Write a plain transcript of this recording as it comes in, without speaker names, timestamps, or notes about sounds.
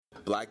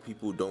Black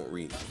people don't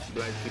read.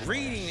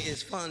 Reading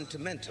is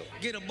fundamental.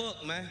 Get a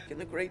book, man. Get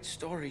the great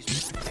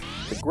stories.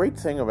 The great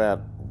thing about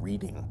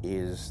reading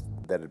is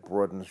that it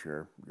broadens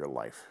your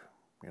life.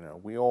 You know,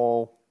 we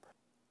all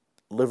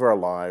live our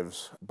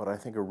lives, but I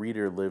think a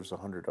reader lives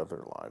 100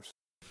 other lives.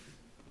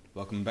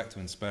 Welcome back to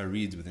Inspyre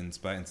Reads with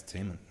Inspyre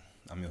Entertainment.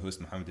 I'm your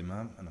host, Mohammed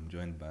Imam, and I'm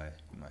joined by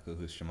my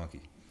co-host, Shamaki.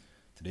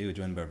 Today we're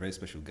joined by a very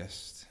special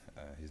guest.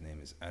 His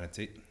name is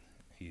Annotate.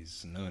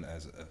 He's known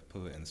as a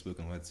poet in the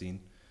spoken word scene,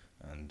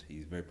 and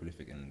he's very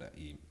prolific in that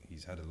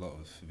he's had a lot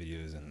of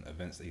videos and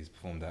events that he's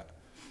performed at,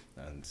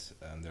 and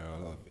there are a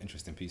lot of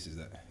interesting pieces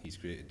that he's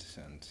created,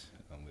 and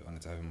we're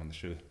honored to have him on the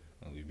show.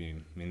 We've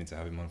been meaning to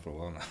have him on for a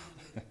while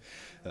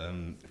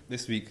now.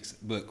 This week's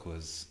book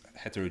was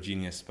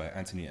Heterogeneous by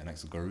Anthony and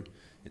Axel Goru.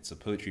 It's a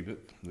poetry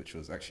book which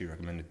was actually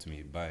recommended to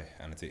me by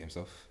Annotate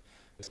himself.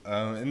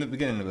 In the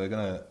beginning, we're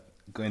going to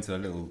go into a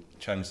little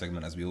challenge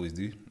segment as we always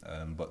do,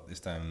 but this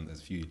time there's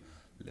a few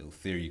little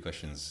theory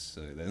questions. So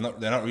they're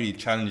not really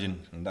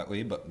challenging in that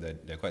way, but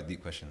they're quite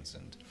deep questions,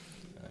 and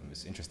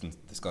it's interesting to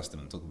discuss them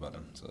and talk about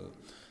them. So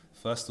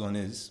first one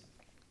is,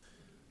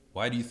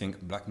 why do you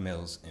think black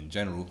males in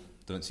general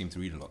don't seem to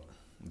read a lot?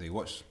 They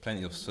watch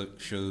plenty of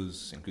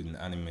shows, including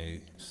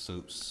anime,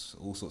 soaps,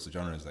 all sorts of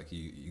genres. Like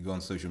you go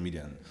on social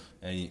media and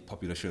any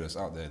popular show that's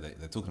out there,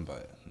 they're talking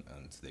about it,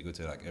 and they go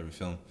to like every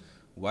film.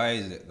 Why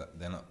is it that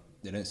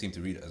they don't seem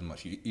to read it as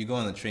much? You go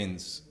on the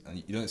trains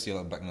and you don't see a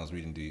lot of black males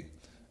reading, do you?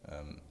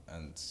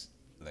 And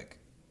like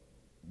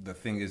the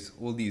thing is,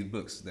 all these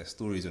books, they're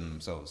stories in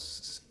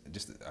themselves.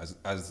 Just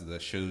as the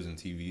shows and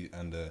TV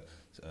and the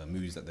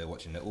movies that they're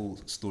watching, they're all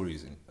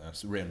stories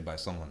written by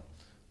someone.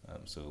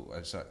 So I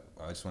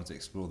just want to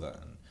explore that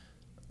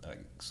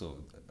and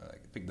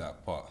pick that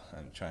apart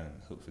and try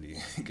and hopefully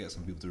get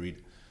some people to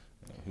read.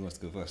 Who wants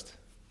to go first?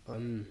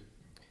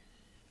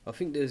 I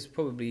think there's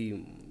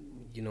probably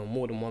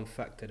more than one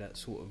factor that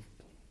sort of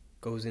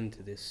goes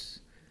into this.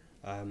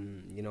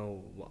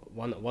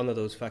 One of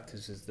those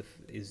factors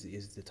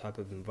is the type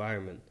of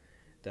environment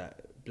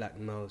that black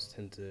males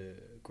tend to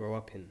grow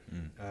up in,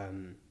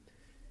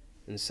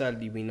 and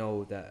sadly we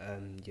know that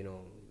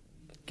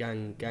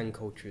gang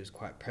culture is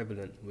quite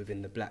prevalent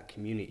within the black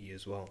community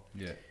as well.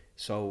 Yeah.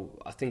 So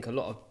I think a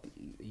lot of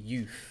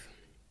youth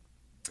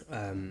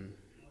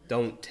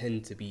don't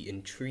tend to be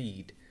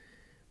intrigued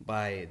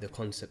by the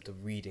concept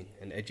of reading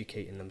and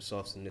educating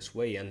themselves in this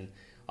way. And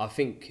I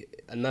think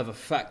another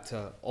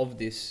factor of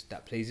this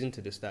that plays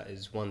into this, that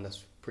is one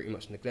that's pretty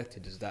much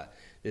neglected, is that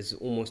there's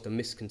almost a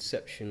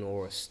misconception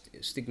or a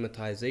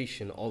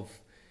stigmatization of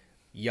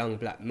young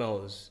black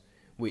males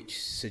which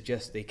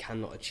suggests they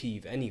cannot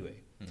achieve anyway.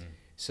 Mm-hmm.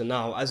 So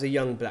now, as a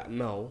young black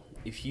male,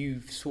 if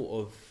you've sort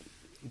of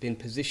been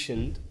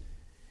positioned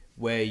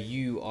where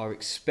you are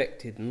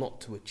expected not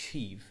to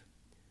achieve,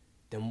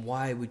 then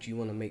why would you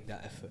want to make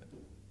that effort?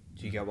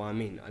 Do you get what I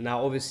mean?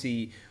 Now,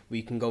 obviously,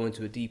 we can go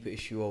into a deeper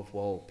issue of,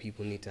 well,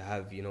 people need to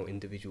have,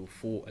 individual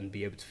thought and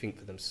be able to think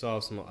for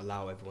themselves and not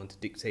allow everyone to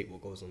dictate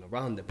what goes on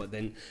around it. But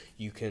then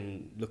you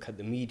can look at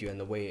the media and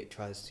the way it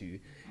tries to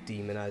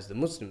demonize the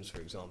Muslims,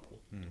 for example,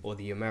 or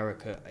in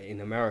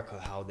America,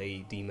 how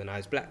they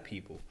demonize black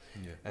people.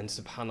 Yeah. And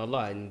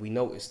subhanAllah, and we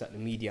notice that the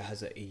media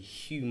has a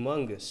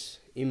humongous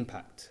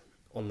impact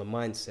on the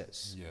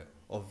mindsets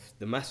of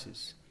the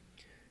masses.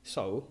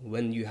 So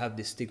when you have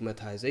this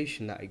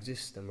stigmatization that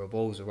exists and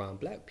revolves around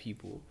black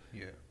people,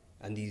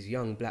 and these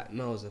young black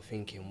males are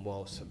thinking,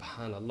 well,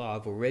 subhanAllah,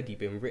 I've already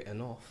been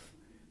written off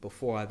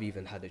before I've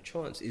even had a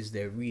chance. Is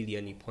there really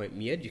any point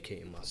me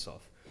educating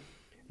myself?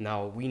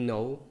 Now, we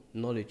know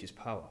knowledge is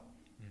power.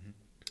 Mm-hmm.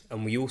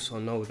 And we also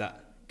know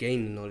that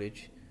gaining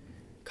knowledge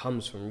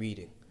comes from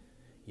reading.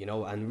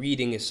 And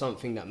reading is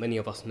something that many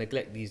of us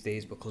neglect these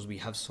days because we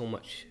have so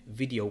much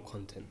video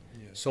content,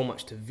 so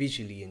much to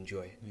visually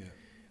enjoy. Yeah.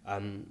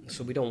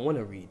 So we don't want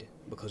to read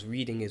because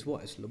reading is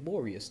what? It's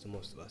laborious to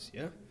most of us,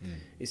 yeah?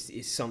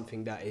 It's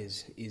something that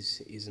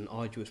is an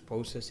arduous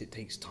process. It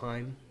takes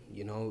time,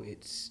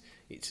 it's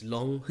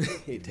long,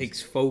 it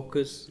takes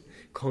focus,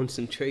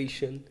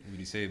 concentration. Would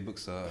you say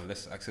books are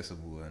less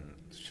accessible and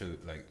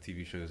like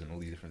TV shows and all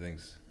these different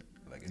things?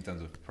 Like in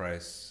terms of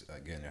price,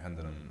 getting your hand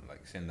on them,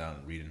 like sitting down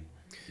and reading?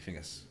 Do you think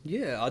that's...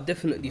 Yeah, I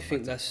definitely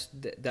think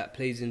that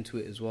plays into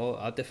it as well.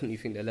 I definitely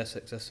think they're less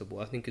accessible.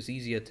 I think it's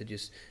easier to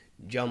just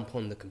jump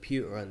on the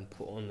computer and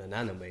put on an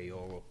anime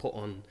or put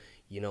on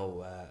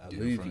a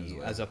movie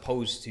as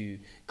opposed to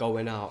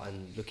going out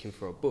and looking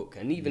for a book.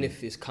 And even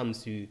if it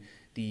comes to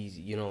these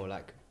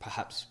like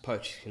perhaps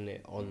purchasing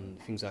it on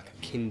things like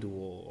a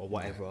Kindle or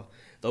whatever,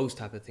 those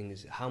type of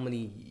things, how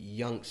many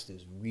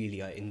youngsters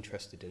really are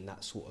interested in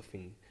that sort of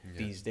thing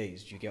these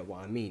days? Do you get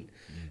what I mean?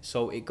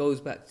 So it goes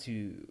back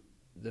to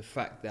the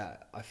fact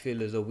that I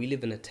feel as though we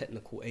live in a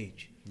technical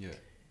age.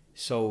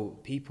 So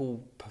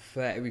people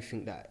prefer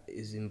everything that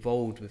is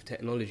involved with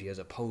technology as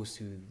opposed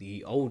to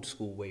the old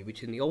school way,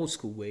 which in the old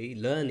school way,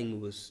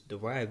 learning was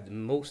derived,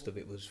 most of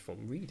it was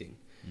from reading,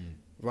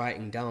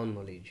 writing down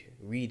knowledge,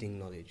 reading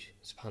knowledge,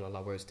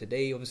 subhanAllah. Whereas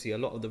today, obviously, a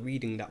lot of the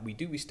reading that we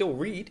do, we still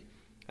read,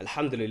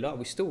 alhamdulillah,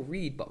 we still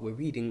read, but we're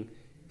reading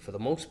for the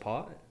most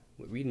part,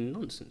 we're reading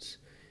nonsense.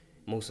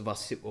 Most of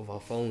us sit with our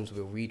phones.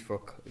 We'll read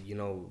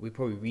we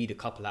probably read a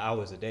couple of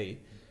hours a day,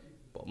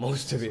 but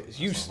most of it is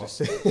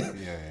useless.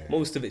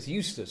 Most of it's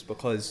useless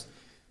because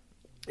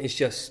it's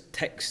just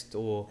text,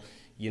 or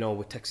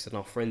we're texting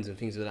our friends and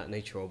things of that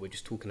nature, or we're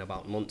just talking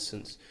about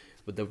nonsense.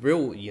 But the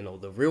real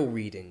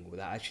reading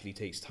that actually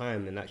takes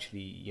time and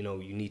actually you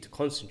need to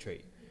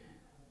concentrate.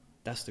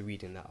 That's the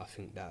reading that I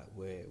think that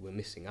we're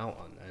missing out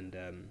on. And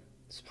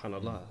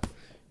subhanallah,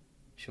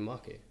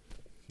 Shamaki,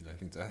 I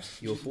think that.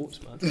 Your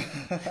thoughts, man?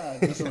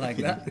 Just like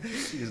that.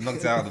 You just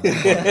knocked out of the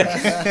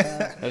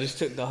book. I just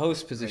took the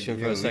host position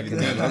for a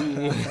second.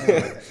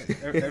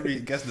 Every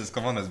guest that's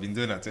come on has been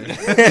doing that to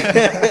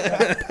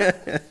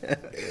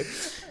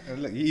you.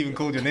 Look, you even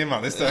called your name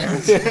out this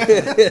time.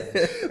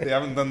 They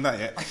haven't done that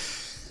yet.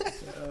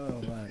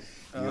 Oh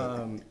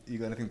man. You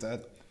got anything to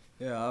add?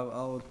 Yeah,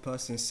 I would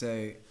personally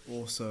say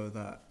also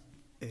that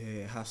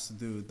it has to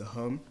do with the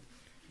home.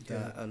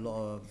 That a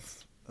lot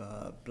of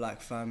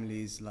black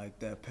families, like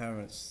their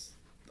parents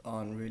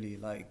aren't really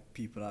like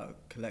people that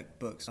collect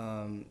books,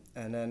 and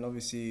then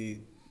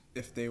obviously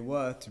if they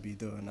were to be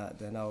doing that,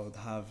 then that would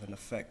have an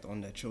effect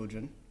on their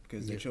children,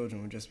 because their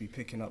children would just be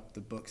picking up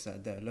the books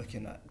that they're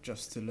looking at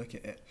just to look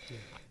at it,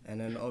 and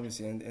then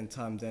obviously in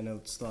time then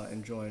they'll start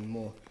enjoying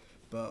more.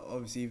 But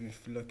obviously even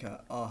if you look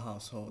at our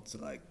households,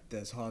 like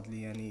there's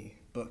hardly any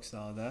books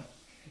out there,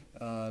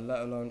 let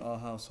alone our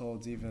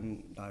households,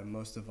 even like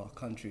most of our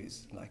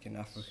countries, like in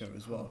Africa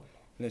as well.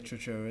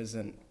 Literature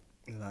isn't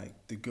like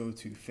the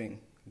go-to thing.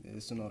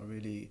 It's not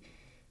really,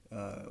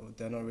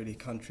 they're not really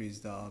countries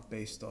that are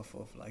based off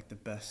of like the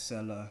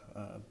bestseller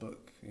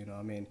book. You know what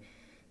I mean?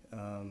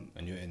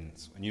 When you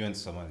in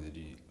Somalia, did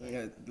you?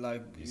 Yeah,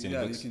 like you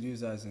could use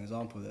that as an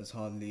example. There's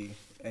hardly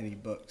any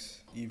books,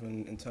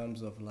 even in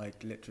terms of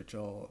like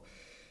literature.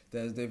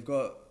 They've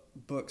got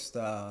books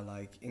that are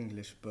like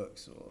English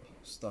books or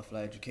stuff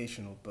like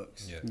educational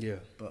books. Yeah.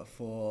 But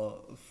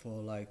for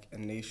like a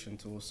nation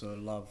to also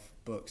love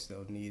books,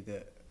 they'll need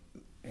it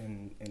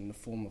in the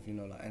form of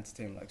like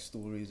entertainment, like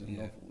stories and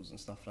novels and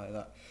stuff like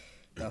that.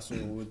 That's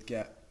what would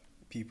get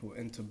people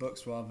into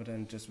books rather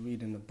than just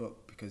reading a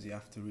book because you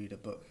have to read a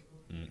book.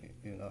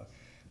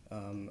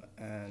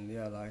 And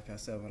yeah, like I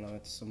said, when I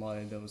went to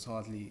Somalia, there was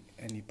hardly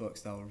any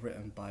books that were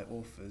written by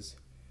authors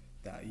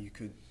that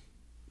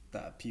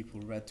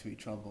people read to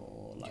each other,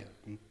 or like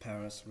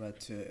parents read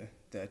to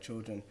their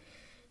children.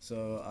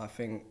 So I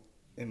think,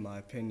 in my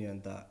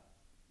opinion, that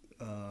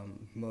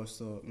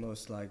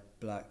most like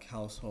black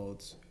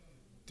households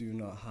do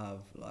not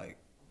have like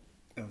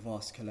a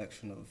vast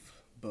collection of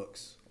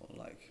books or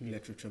like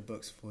literature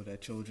books for their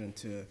children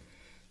to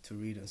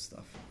read and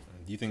stuff.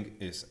 Do you think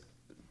it's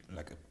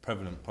like a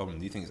prevalent problem?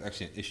 Do you think it's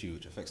actually an issue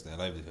which affects their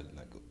livelihood?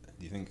 Like,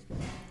 do you think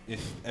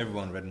if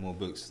everyone read more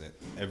books, that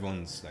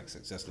everyone's like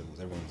success levels,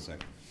 everyone's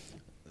like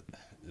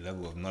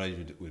level of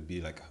knowledge would be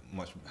like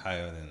much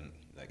higher than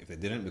like if they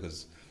didn't?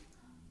 Because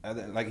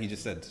like you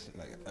just said,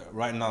 like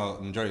right now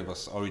the majority of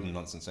us are reading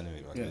nonsense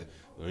anyway. Like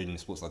we're reading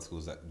sports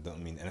articles that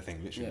don't mean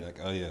anything, literally. Like,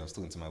 oh yeah, I was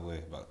talking to my boy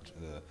about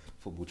the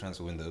football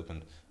transfer window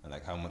open and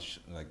like how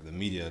much like the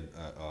media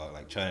are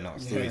like churning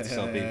out stories to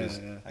sell papers.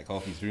 Like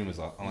half these rumors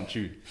aren't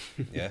true.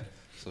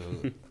 So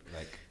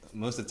like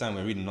most of the time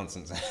we're reading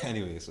nonsense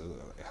anyway. So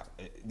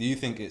do you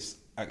think it's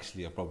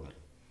actually a problem?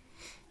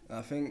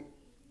 I think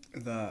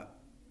that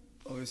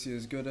obviously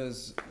as good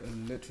as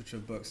literature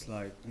books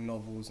like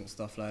novels and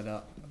stuff like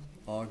that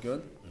are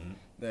good,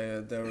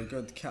 they're a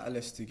good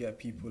catalyst to get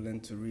people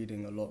into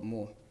reading a lot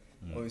more.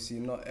 Obviously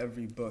not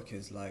every book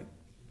is like,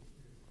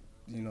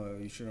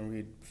 you shouldn't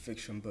read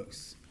fiction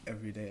books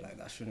every day. Like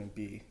that shouldn't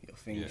be your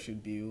thing. You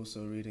should be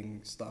also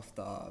reading stuff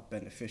that are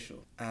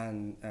beneficial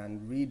and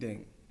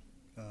reading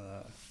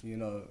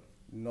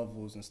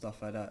novels and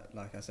stuff like that.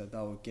 Like I said,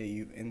 that will get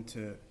you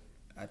into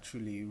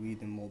actually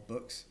reading more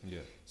books.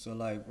 So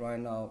like right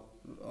now,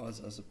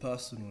 as a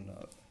personal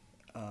note,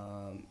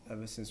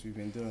 ever since we've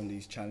been doing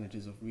these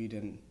challenges of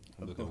reading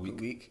a book a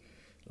week,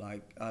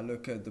 like I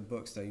look at the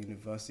books that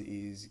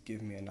universities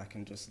give me and I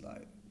can just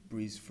like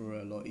breeze through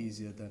it a lot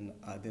easier than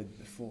I did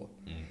before.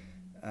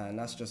 And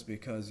that's just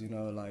because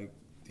like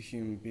the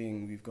human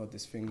being, we've got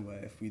this thing where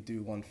if we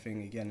do one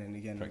thing again and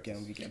again and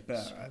again, we get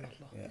better at it.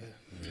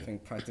 I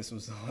think practice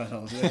was the word I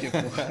was looking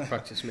for.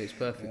 Practice makes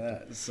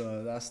perfect.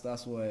 So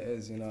that's what it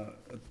is.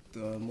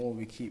 The more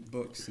we keep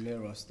books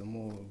near us, the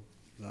more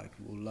like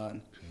we'll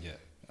learn.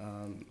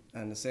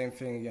 And the same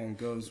thing again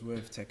goes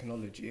with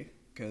technology,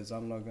 because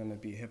I'm not going to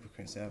be a hypocrite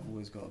and say I've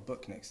always got a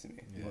book next to me.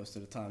 Most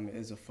of the time it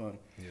is a phone.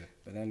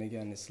 But then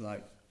again, it's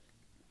like,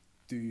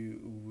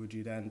 would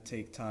you then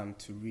take time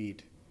to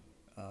read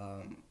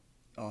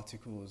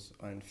articles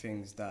and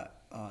things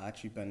that are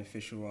actually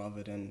beneficial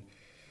rather than,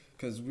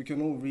 because we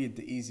can all read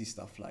the easy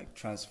stuff like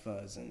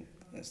transfers and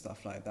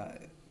stuff like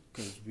that,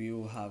 because we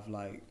all have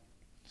like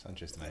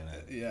Sanchez to Man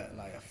United.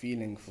 Like a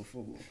feeling for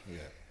football.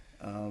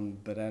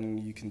 But then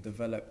you can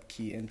develop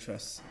key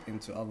interests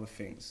into other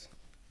things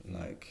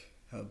like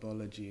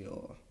herbology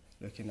or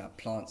looking at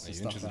plants and Are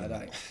you stuff like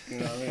interested that. You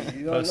know what I mean?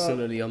 You don't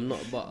Personally, I'm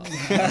not, but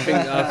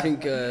I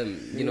think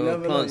you know,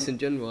 never plants know. in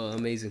general are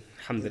amazing.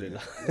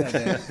 Alhamdulillah.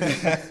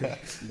 Yeah,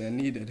 they're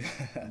needed.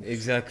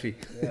 Exactly.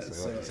 Yeah, So,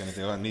 so, so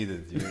they aren't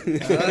needed.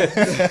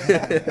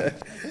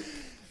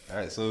 All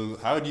right. So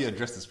how do you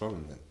address this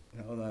problem then?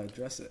 how do I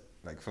address it?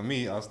 Like for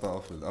me, I'll start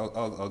off with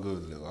I'll go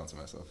with a little answer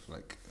myself.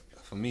 Like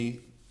for me,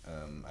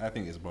 I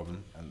think it's a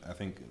problem, and I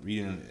think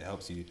reading it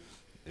helps you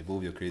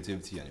evolve your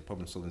creativity and your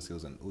problem solving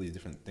skills and all these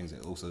different things.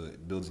 It also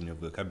builds in your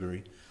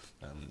vocabulary.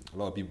 A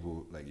lot of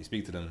people, like, you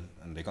speak to them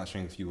and they can't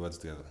string a few words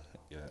together.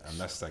 Yeah, and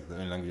that's like the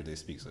only language they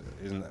speak. So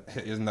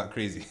isn't that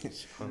crazy?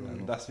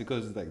 And that's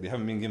because like they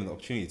haven't been given the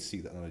opportunity to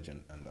seek that knowledge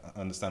and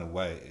understand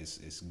why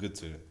it's good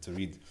to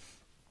read.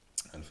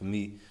 And for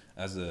me,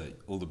 as an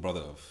older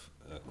brother of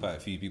quite a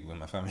few people in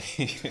my family,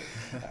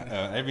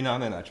 every now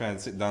and then I try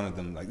and sit down with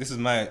them. Like, this is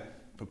my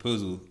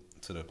proposal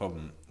to the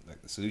problem.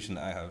 Like, the solution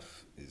that I have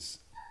is,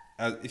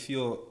 if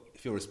you're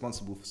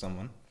responsible for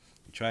someone,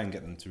 try and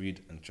get them to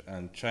read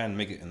and try and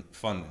make it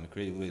fun in a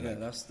creative way. Yeah, like,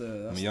 that's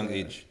from a young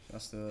age.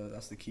 That's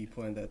the key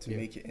point there, to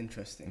make it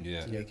interesting,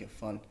 Yeah. to make it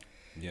fun.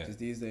 Yeah. Because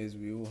these days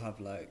we all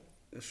have like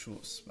a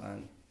short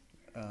span,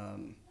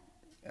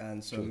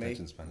 and so Short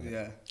attention span,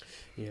 yeah.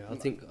 Yeah, I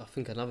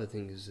think another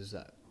thing is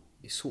that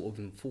it's sort of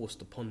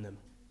enforced upon them.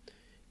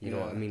 You know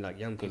what I mean? Like,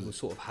 young people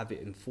sort of have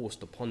it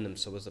enforced upon them.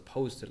 So as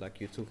opposed to, like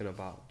you're talking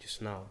about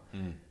just now,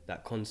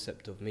 that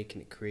concept of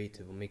making it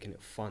creative or making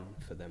it fun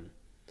for them,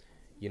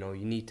 you know,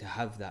 you need to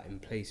have that in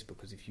place,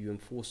 because if you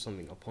enforce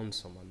something upon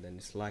someone, then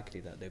it's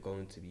likely that they're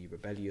going to be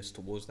rebellious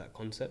towards that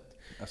concept.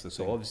 That's the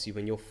So thing. obviously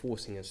when you're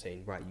forcing and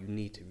saying, right, you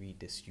need to read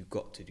this, you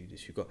got to do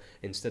this,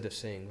 instead of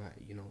saying, right,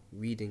 you know,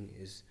 reading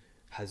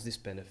has this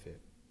benefit,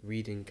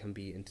 reading can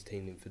be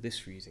entertaining for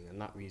this reason and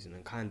that reason,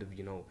 and kind of,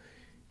 you know,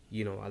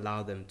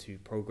 allow them to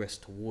progress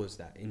towards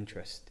that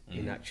interest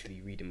in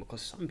actually reading.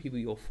 Because some people,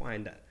 you'll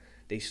find that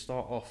they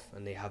start off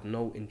and they have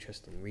no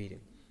interest in reading.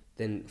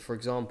 Then, for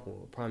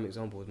example, a prime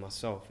example with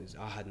myself is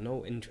I had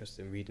no interest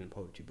in reading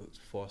poetry books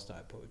before I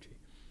started poetry.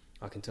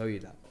 I can tell you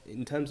that.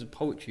 In terms of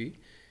poetry,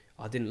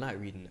 I didn't like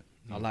reading it.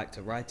 I liked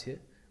to write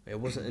it. It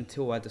wasn't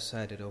until I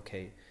decided,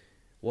 okay,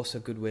 what's a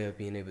good way of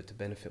being able to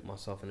benefit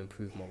myself and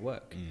improve my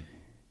work?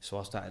 So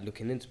I started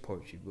looking into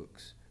poetry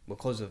books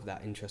because of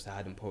that interest I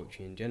had in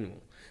poetry in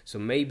general. So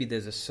maybe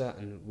there's a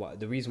certain...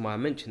 the reason why I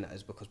mention that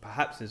is because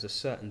perhaps there's a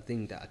certain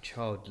thing that a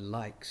child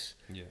likes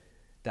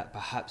that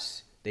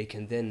perhaps they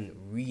can then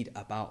read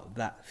about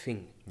that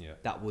thing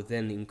that will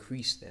then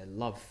increase their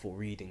love for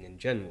reading in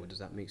general. Does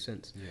that make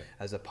sense?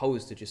 As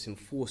opposed to just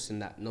enforcing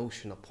that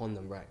notion upon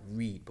them, right,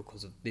 read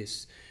because of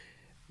this,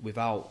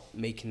 without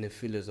making them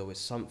feel as though it's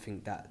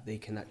something that they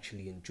can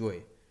actually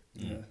enjoy.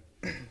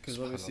 Because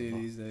obviously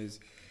these days,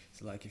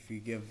 it's like if you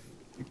give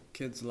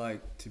kids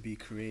like to be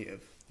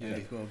creative, and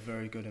they've got a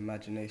very good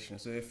imagination.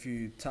 So if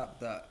you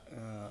tap that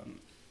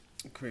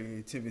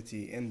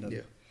creativity in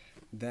them,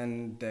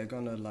 then they're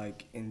gonna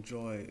like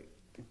enjoy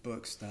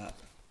books that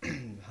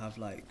have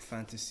like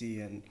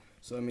fantasy and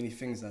so many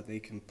things that they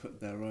can put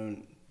their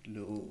own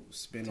little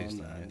spin Taste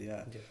on. on, And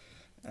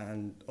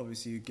and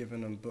obviously you're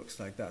giving them books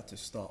like that to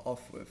start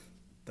off with,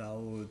 that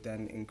will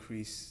then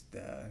increase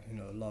their, you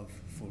know, love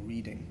for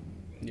reading.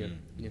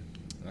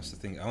 That's the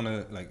thing. I want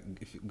to, like,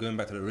 if going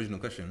back to the original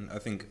question, I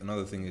think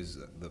another thing is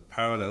the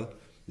parallel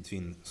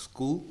between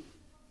school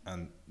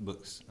and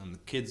books, and the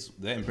kids,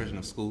 their impression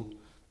of school.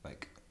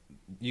 Like,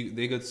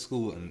 they go to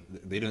school and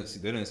they don't see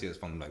it as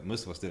fun. Like,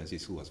 most of us didn't see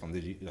school as fun,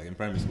 did you? Like, in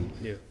primary school,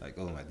 like,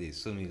 oh my days,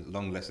 so many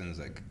long lessons.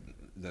 Like,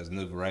 there's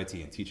no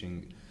variety in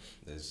teaching.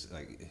 There's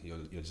like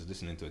you're just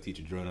listening to a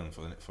teacher drone on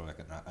for like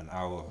an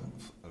hour,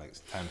 like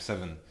times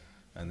 7,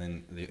 and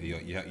then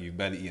you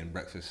barely eating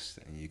breakfast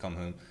and you come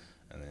home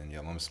and then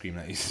your mom's screaming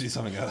at you to do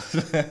something else.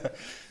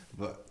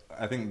 But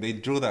I think they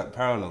draw that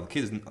parallel.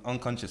 Kids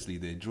unconsciously,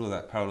 they draw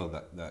that parallel,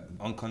 that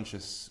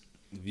unconscious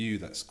view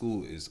that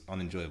school is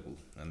unenjoyable,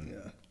 and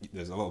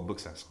there's a lot of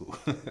books at school.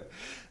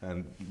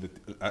 And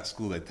at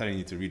school they're telling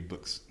you to read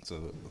books,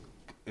 so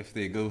if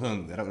they go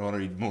home they don't want to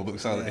read more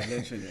books, are they?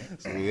 Literally.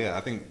 So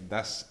I think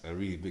that's a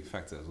really big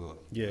factor as well.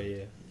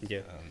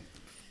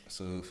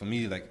 So for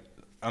me, like,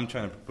 I'm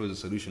trying to propose a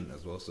solution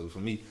as well. So for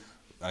me,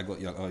 I got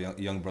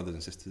young brothers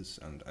and sisters,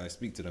 and I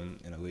speak to them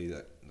in a way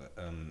that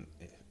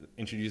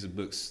introduces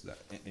books that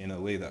in a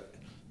way that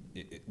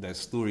there's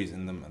stories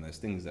in them, and there's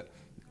things that,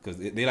 because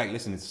they like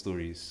listening to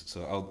stories.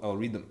 So I'll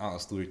read them out a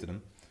story to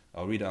them.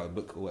 I'll read out a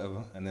book or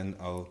whatever, and then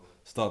I'll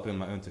start putting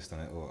my own twist on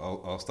it,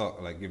 or I'll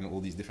start like giving all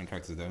these different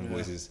characters their own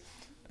voices,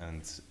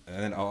 and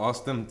then I'll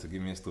ask them to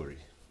give me a story,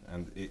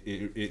 and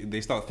they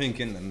start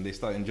thinking and they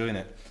start enjoying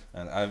it.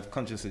 And I've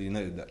consciously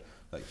noted that,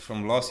 like,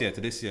 from last year to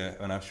this year,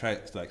 when I've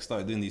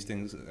started doing these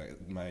things, like,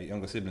 my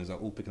younger siblings are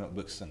all picking up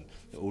books and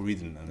they're all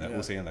reading, and they're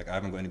all saying, like, I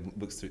haven't got any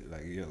books to,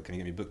 like, yo, can you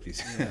get me a book,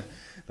 please?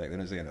 Like, they're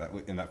not saying that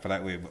in that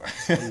polite way,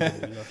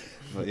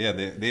 but yeah,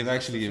 they've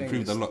actually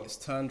improved a lot. It's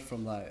turned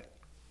from like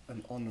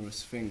an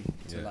onerous thing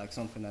to like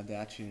something that they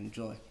actually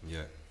enjoy.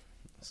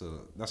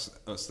 So that's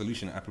a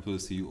solution I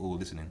propose to you all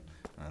listening,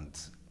 and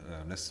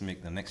let's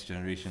make the next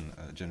generation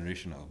a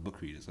generation of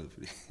book readers.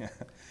 Hopefully,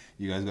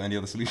 you guys got any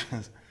other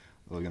solutions?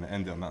 Or we're gonna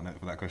end it on that note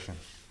for that question.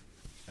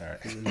 All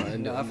right.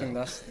 No, I think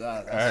that's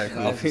that. All right,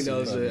 cool. I think that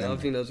was a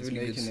It's really good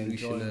making it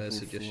solution enjoyable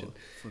suggestion.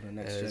 for the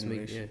next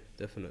generation. Yeah,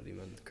 definitely,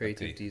 man.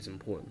 Creativity is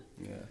important.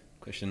 Yeah.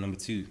 Question number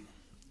 2: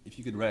 if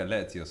you could write a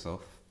letter to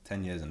yourself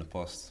 10 years in the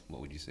past,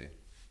 what would you say?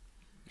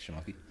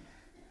 Shamaki?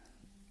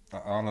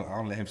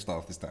 I'll let him start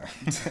off this time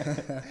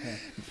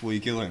before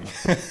you kill him.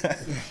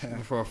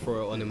 Before I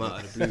throw it on him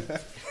out of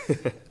the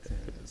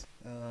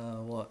blue.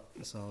 What?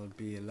 So I would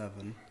be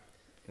 11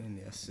 in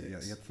year 6. Yeah,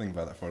 you had to think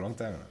about that for a long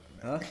time.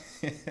 Huh?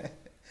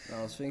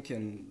 I was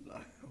thinking,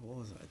 like, what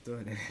was I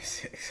doing in year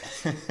 6?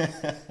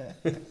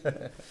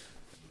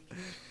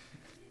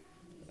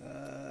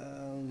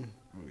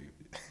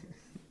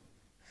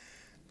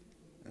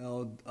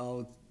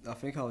 I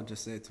think I would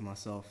just say to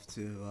myself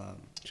to.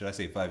 Should I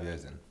say 5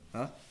 years then?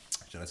 Huh?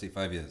 Should I say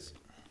 5 years?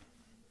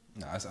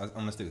 No, I'm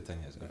gonna stick with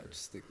 10 years.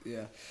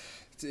 Yeah.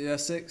 To year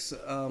 6,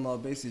 I'll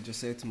basically just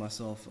say to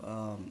myself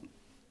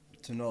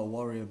to not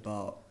worry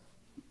about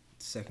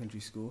secondary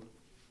school,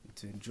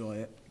 to enjoy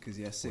it, because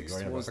year 6 you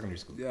worried about secondary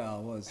school? Yeah, I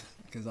was,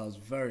 because I was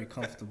very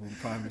comfortable in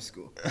primary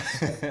school.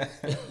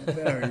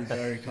 Very,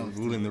 very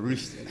comfortable. Ruling the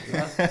roost.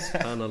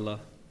 SubhanAllah.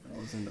 I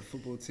was in the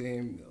football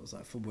team. It was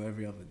like football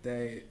every other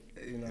day.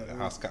 You know, The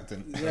house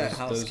captain. Yeah,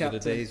 house Those captain. were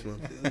the days, man.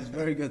 It was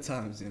very good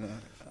times, you know.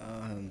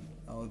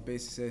 I would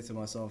basically say to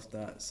myself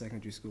that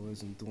secondary school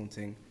isn't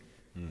daunting,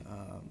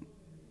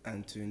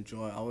 and to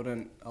enjoy. I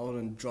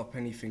wouldn't drop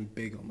anything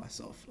big on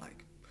myself,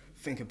 like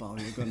think about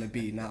who you're gonna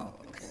be now,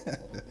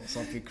 or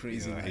something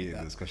crazy I like hated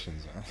that. those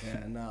questions. Man.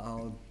 Yeah,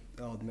 no,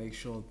 I would make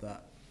sure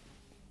that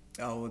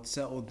I would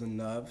settle the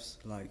nerves.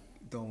 Like,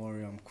 don't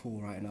worry, I'm cool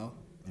right now.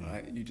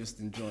 Right, you just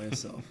enjoy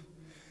yourself.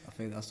 I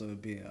think that's what it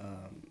would be.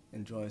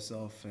 Enjoy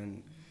yourself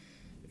and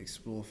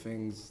explore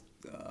things.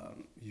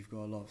 You've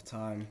got a lot of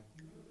time.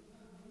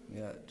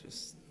 Yeah,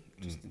 just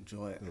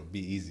enjoy it. It'll be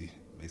easy,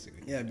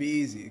 basically. Yeah, be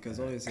easy, because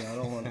obviously I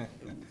don't want to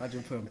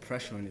imagine putting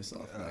pressure on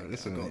yourself. Like,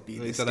 Listen, I've got to be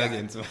wait this till I guy. get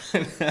into it.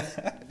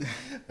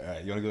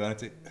 Alright, you wanna go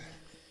Annotate?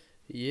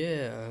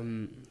 Yeah,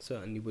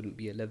 certainly wouldn't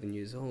be 11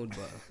 years old,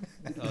 but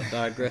I'll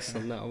digress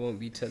on that. I won't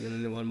be telling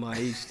anyone my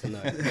age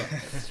tonight.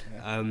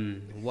 But,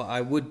 what I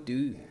would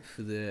do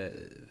for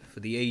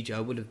the age I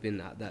would have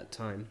been at that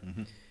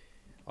time,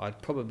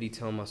 I'd probably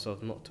tell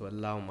myself not to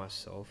allow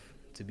myself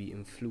to be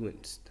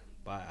influenced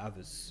by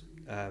others.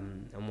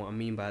 And what I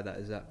mean by that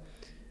is that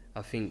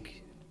I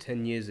think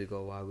 10 years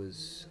ago I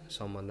was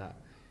someone that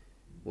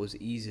was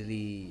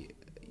easily,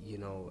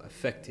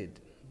 affected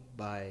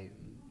by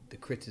the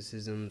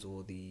criticisms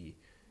or the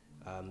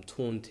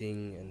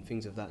taunting and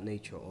things of that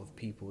nature of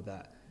people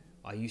that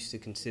I used to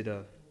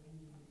consider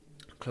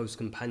close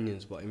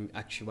companions, but in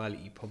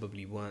actuality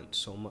probably weren't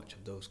so much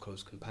of those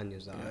close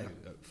companions that I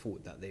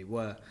thought that they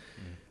were.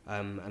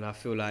 And I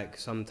feel like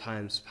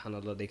sometimes,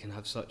 subhanAllah, they can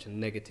have such a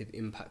negative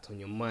impact on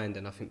your mind,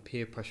 and I think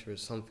peer pressure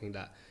is something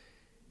that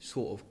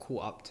sort of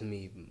caught up to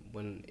me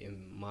when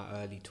in my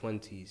early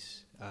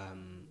 20s,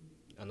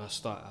 and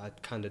I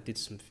kind of did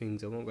some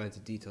things, I won't go into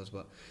details,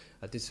 but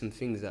I did some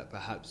things that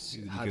perhaps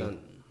hadn't.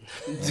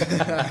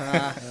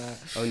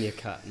 Only a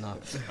cat, no.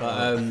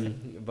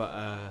 But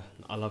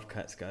I love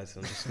cats, guys.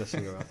 I'm just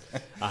messing around.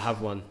 I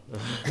have one,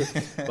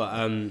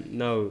 but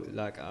no,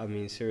 like I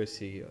mean,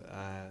 seriously.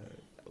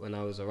 When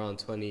I was around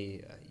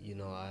 20,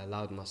 I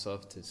allowed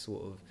myself to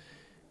sort of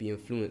be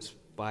influenced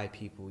by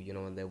people,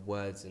 and their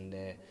words and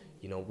their,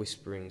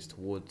 whisperings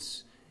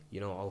towards,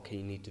 okay,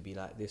 you need to be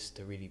like this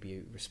to really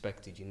be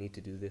respected. You need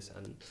to do this,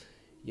 and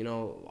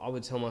I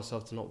would tell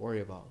myself to not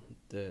worry about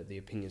the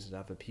opinions of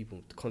other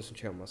people, to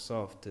concentrate on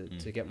myself,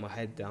 to get my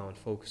head down,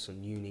 focus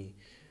on uni,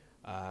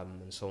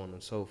 and so on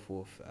and so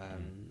forth.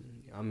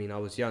 I mean, I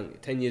was young.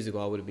 10 years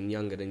ago, I would have been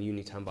younger than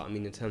uni time, but I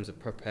mean, in terms of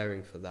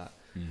preparing for that,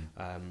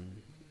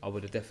 I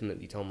would have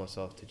definitely told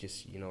myself to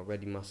just,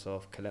 ready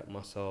myself, collect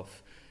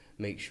myself,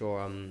 make sure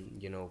I'm,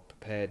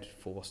 prepared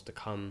for what's to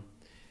come,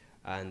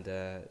 and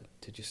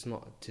to just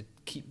to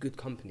keep good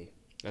company.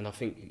 And I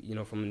think,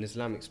 from an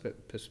Islamic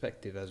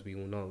perspective, as we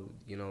all know,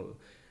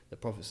 the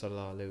Prophet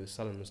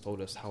ﷺ has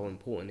told us how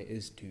important it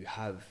is to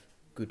have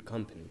good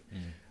company.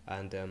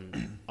 And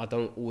I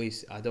don't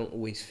always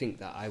think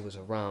that I was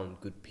around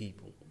good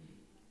people.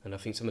 And I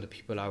think some of the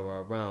people I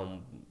were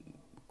around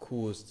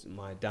caused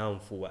my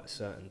downfall at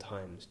certain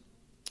times,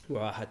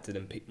 where I had to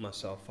then pick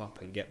myself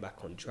up and get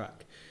back on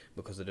track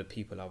because of the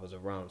people I was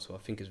around. So I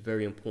think it's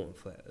very important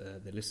for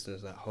the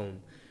listeners at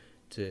home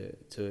to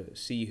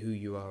see who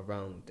you are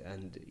around,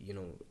 and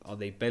are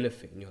they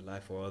benefiting your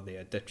life or are they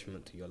a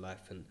detriment to your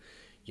life? And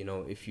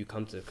if you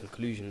come to the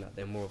conclusion that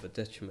they're more of a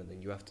detriment,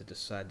 then you have to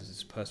decide, is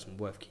this person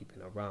worth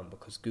keeping around?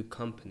 Because good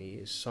company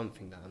is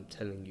something that I'm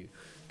telling you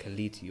can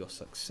lead to your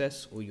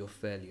success or your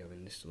failure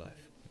in this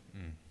life.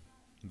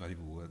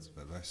 Valuable words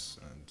of advice,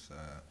 and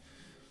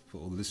for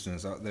all the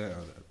listeners out there,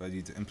 I advise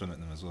you to implement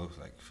them as well.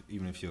 Like,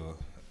 even if you're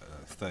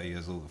 30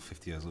 years old or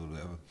 50 years old or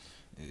whatever,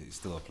 it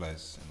still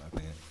applies, in my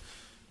opinion.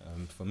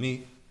 For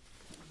me,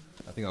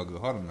 I think I'll go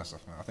hard on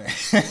myself, man. I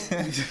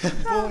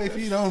think, boy, if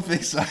you don't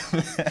think so.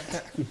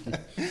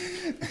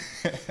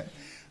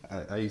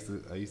 I used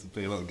to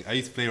play a lot. I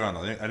used to play around.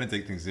 I didn't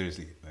take things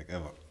seriously, like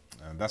ever.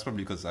 That's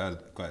probably because I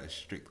had quite a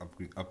strict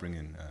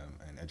upbringing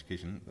in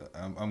education. But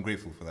I'm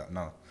grateful for that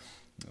now.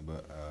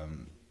 But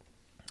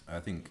I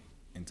think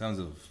in terms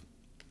of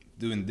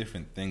doing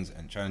different things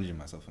and challenging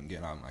myself and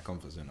getting out of my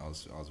comfort zone, I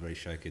was a very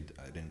shy kid.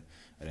 I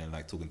didn't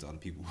like talking to other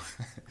people.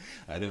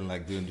 I didn't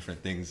like doing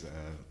different things.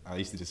 I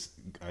used to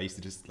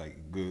just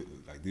like go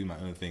like do my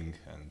own thing,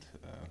 and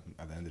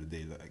at the end of the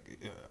day, like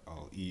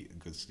I'll eat,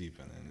 go to sleep,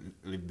 and then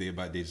live day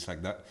by day just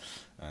like that.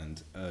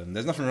 And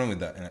there's nothing wrong with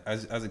that. And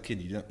as a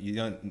kid, you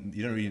don't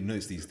really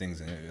notice these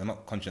things, and you're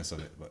not conscious of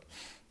it. But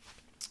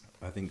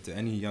I think to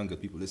any younger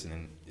people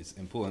listening, it's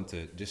important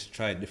to just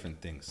try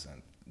different things,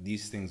 and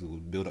these things will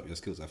build up your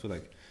skills. I feel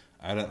like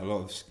I learned a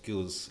lot of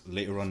skills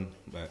later on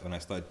when I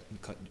started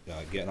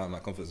getting out of my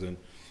comfort zone,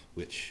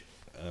 which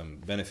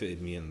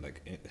benefited me and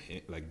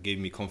like gave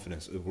me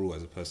confidence overall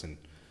as a person,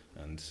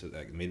 and so,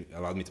 like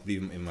allowed me to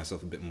believe in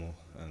myself a bit more.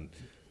 And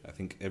I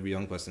think every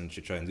young person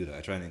should try and do that.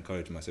 I try and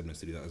encourage my siblings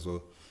to do that as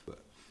well. But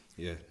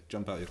yeah,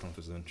 jump out of your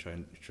comfort zone,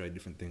 try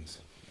different things,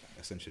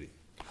 essentially.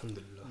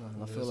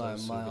 I feel like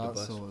my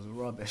answer was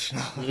rubbish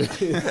now. Do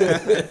you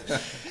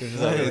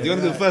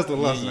want to go first or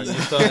last?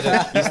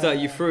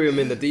 You threw him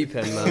in the deep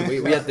end, man.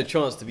 We had the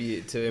chance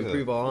to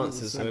improve our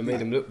answers, so it made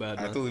him look bad,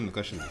 man. I told him the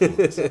question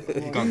before, so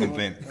he can't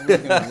complain. I'm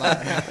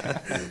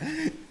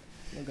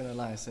not gonna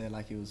lie and say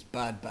like it was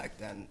bad back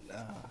then.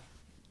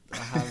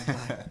 I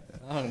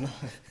don't know.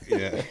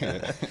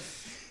 Yeah.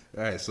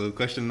 All right, so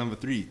question number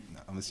 3.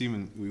 I'm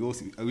assuming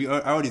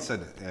I already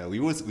said it.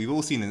 We've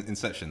all seen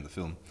Inception, the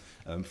film.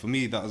 For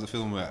me, that was a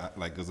film where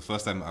it was the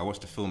first time I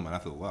watched the film, and I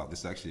thought, wow, this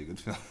is actually a good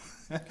film.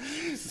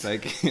 It's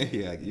like,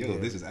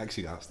 this is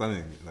actually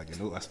outstanding, like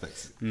in all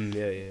aspects.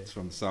 It's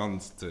from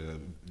sounds to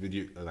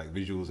video, like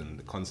visuals and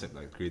the concept,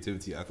 like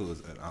creativity. I thought it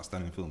was an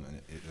outstanding film,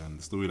 and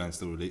the storyline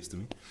still relates to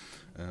me.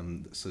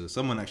 So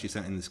someone actually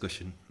sent in this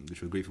question,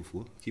 which we're grateful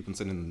for. Keep on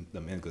sending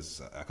them in because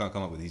I can't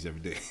come up with these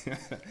every day.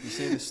 You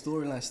say the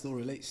storyline still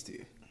relates to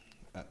you?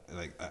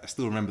 I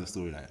still remember the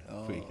storyline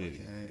pretty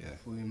clearly. Okay. Yeah. I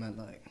thought you meant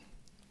like.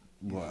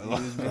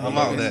 I'm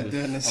out there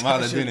doing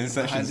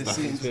Inception stuff.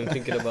 He's been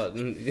thinking about.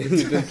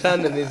 He's been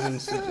planning his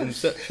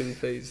Inception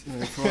phase.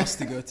 For us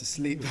to go to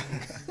sleep.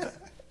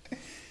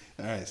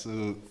 All right.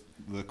 So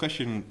the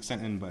question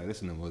sent in by a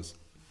listener was,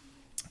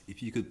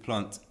 if you could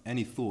plant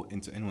any thought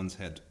into anyone's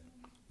head,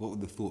 what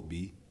would the thought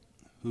be?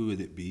 Who would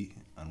it be,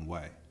 and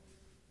why?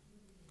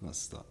 Let's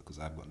start because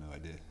I've got no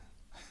idea.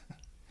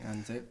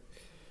 Annotate.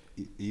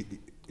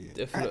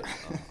 Definitely.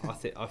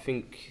 I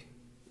think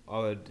I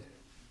would.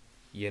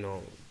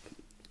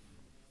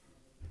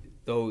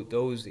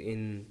 Those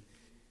in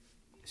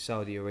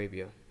Saudi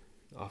Arabia,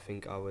 I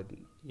think I would,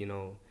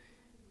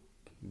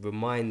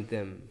 remind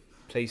them,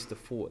 place the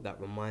thought that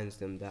reminds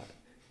them that,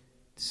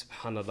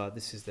 subhanAllah,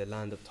 this is the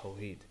land of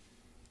Tawheed.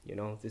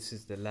 This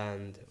is the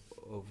land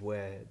of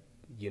where,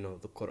 the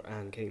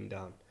Quran came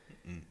down.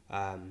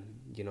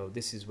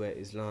 This is where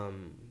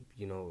Islam,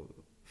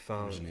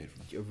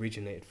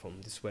 originated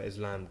from. This is where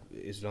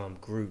Islam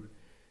grew.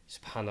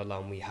 SubhanAllah,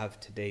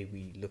 and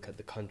we look at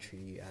the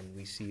country and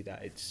we see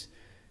that it's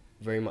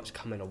very much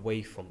coming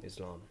away from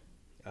Islam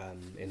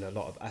in a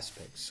lot of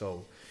aspects.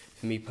 So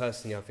for me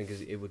personally, I think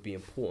it would be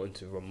important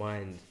to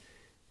remind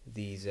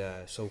these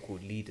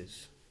so-called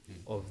leaders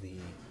of the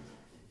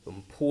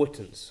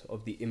importance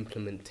of the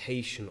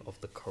implementation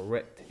of the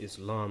correct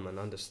Islam and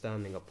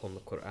understanding upon the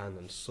Quran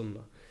and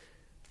Sunnah,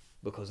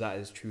 because that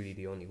is truly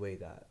the only way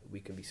that we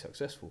can be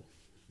successful.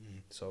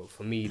 So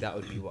for me, that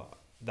would be what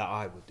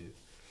I would do.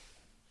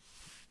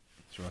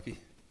 Sharaki?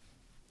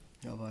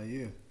 How about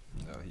you?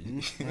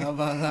 How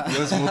about that? You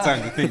have some more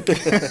time to think.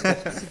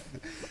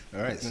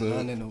 All right, so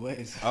learning the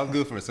ways. I'll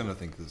go for a similar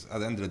thing because at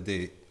the end of the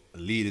day,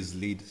 leaders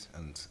lead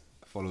and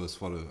followers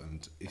follow.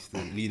 And if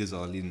the leaders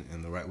are leading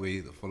in the right way,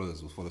 the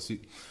followers will follow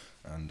suit.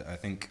 And I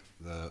think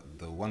the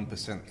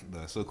 1%,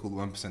 the so-called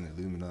 1%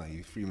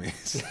 Illuminati,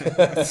 Freemasons,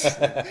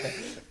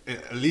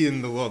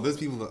 leading the world. Those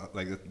people,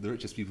 like the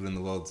richest people in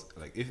the world,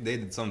 like if they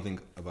did something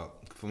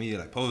about, for me,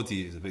 like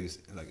poverty is the biggest,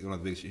 like one of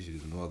the biggest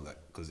issues in the world, like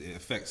because it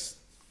affects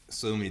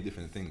so many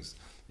different things.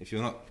 If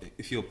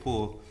you're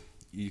poor,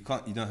 you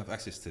don't have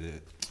access to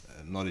the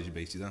knowledge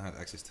base. You don't have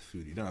access to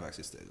food. You don't have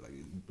access to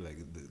like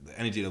the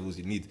energy levels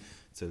you need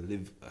to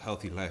live a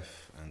healthy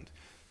life. And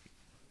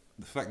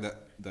the fact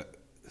that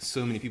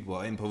so many people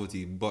are in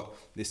poverty, but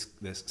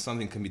there's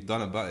something can be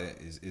done about it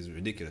is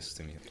ridiculous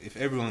to me. If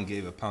everyone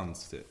gave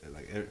 £1 to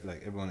like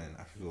everyone in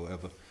Africa or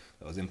whatever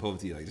that was in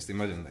poverty, like just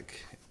imagine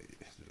like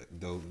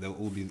they'll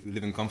all be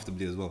living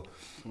comfortably as well.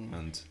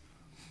 And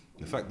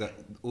the fact that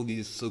all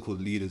these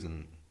so-called leaders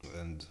and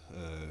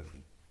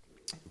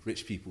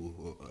rich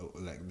people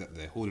like that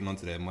they're holding on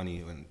to their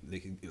money when they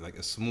could, like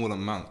a small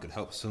amount could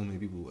help so many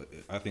people,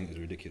 I think is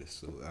ridiculous.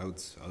 So I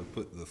would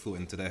put the thought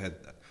into their head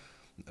that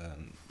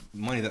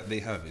money that they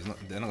have is not,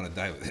 they're not gonna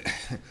die with it.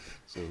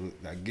 So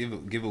like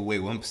give away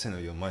 1%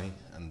 of your money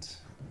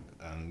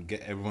and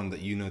get everyone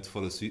that you know to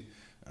follow suit,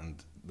 and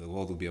the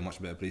world will be a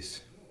much better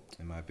place,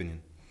 in my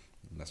opinion.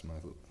 That's my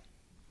thought.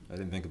 I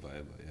didn't think about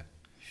it, but yeah.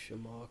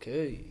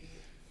 Shamaki.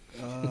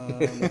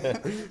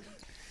 That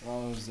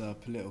was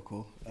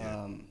political.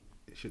 Yeah,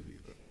 it should be.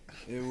 But.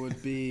 It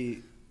would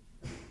be,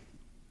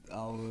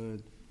 I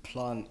would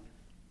plant,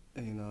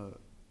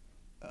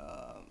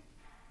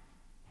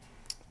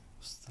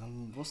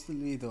 what's the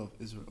leader of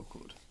Israel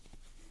called?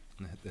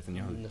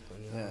 Netanyahu.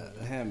 Yeah,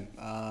 him.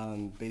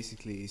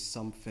 Basically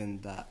something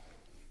that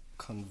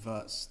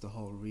converts the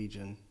whole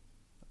region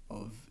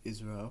of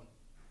Israel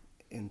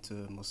into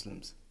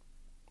Muslims,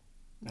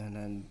 and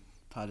then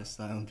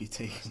Palestine will be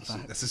taken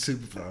back. That's a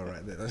superpower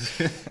right there.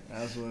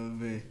 That's what it would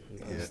be.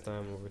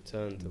 Palestine will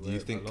return to where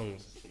it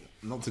belongs.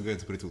 Not to go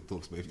into political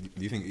talks, but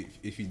do you think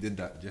if you did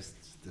that, just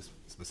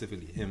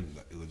specifically him,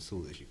 that it would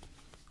solve the issue?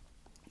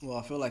 Well,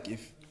 I feel like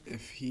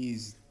if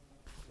he's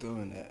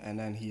doing it and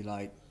then he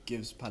like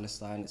gives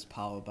Palestine its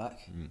power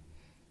back,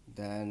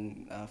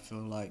 then I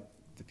feel like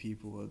the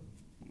people would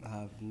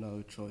have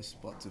no choice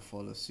but to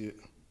follow suit.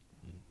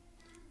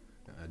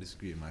 I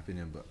disagree in my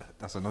opinion, but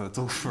that's another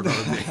talk for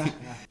another day.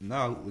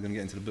 Now we're going to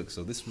get into the book.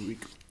 So this week,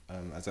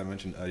 as I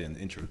mentioned earlier in the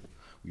intro,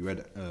 we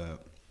read,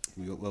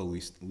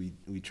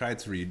 we tried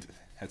to read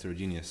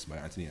Heterogeneous by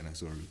Anthony and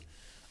Exori.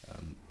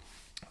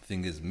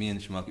 Thing is, me and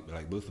Shamaki,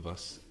 like both of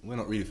us, we're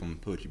not really from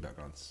poetry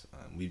backgrounds.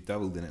 We've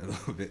dabbled in it a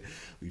little bit.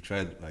 We've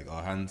tried like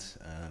our hands,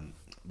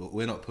 but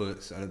we're not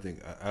poets. I don't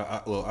think.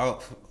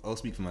 I'll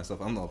speak for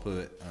myself. I'm not a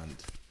poet, and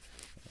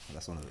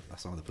that's one of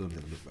the poems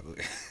in the book, by the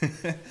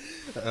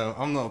way.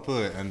 I'm not a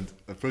poet, and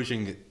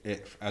approaching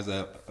it as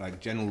a like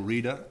general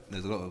reader,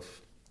 there's a lot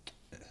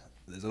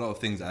of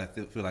things that I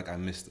feel like I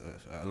missed.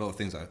 A lot of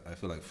things I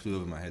feel like flew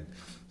over my head.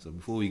 So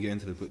before we get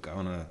into the book, I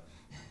want to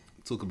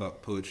talk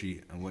about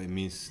poetry and what it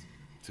means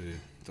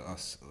to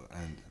us,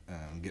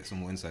 and get some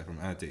more insight from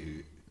Annotate,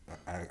 who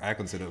I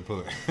consider a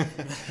poet.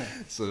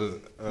 So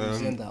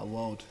he's in that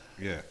world.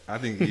 Yeah, I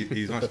think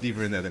he's much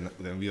deeper in there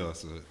than we are.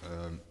 So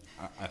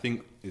I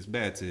think it's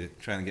better to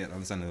try and get an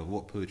understanding of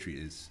what poetry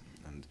is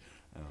and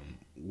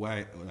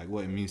why, like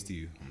what it means to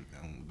you,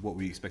 and what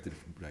we expected,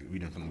 like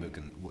reading from the book,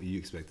 and what you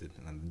expected,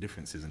 and the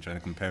differences, and trying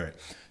to compare it.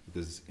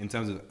 Because in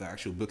terms of the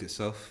actual book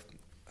itself,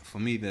 for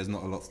me, there's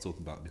not a lot to talk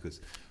about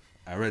because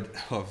I read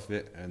half of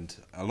it, and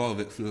a lot of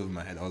it flew over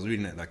my head. I was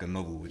reading it like a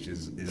novel, which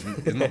is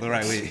not the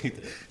right way.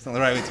 It's not the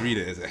right way to read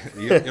it, is it?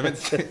 You're meant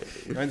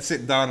to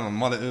sit down and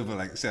mull it over,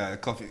 like sit at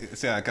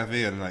a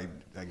cafe and like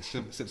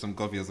sip some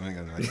coffee or something,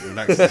 and like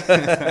relax,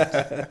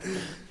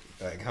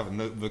 like have a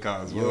notebook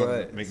out as well,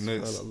 right. make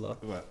notes.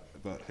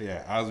 But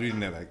yeah, I was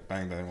reading it like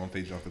bang one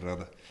page after the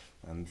other,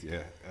 and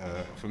yeah,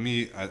 for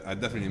me, I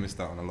definitely missed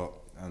out on a lot.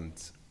 And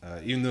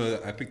even though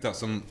I picked out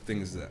some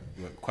things that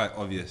were quite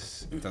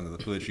obvious in terms of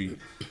the poetry,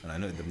 and I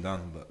noted them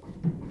down, but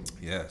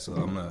yeah, so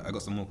I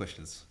got some more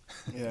questions.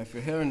 Yeah, if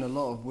you're hearing a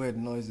lot of weird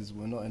noises,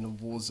 we're not in a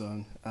war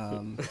zone.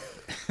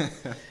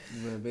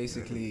 We're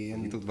basically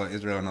in... We talked about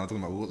Israel, now we're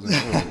talking about war zone.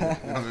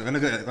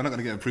 We're not going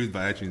to get approved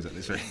by iTunes at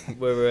this rate.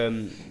 We're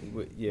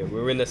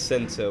in a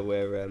centre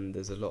where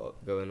there's a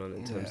lot going on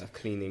in terms of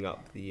cleaning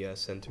up the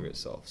centre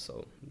itself,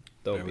 so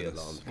don't be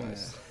alarmed,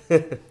 guys.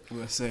 Yeah.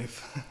 We're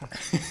safe.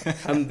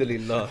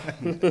 Alhamdulillah.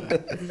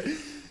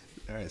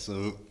 Alright,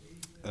 so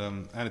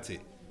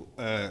Annotate.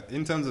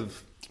 In terms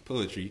of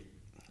poetry,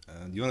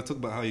 do you want to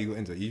talk about how you got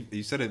into it?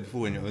 You said it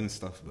before in your own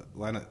stuff, but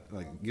why not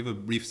give a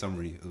brief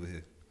summary over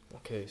here?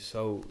 Okay,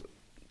 so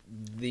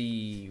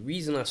the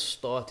reason I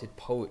started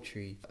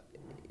poetry,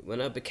 when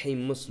I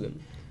became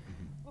Muslim,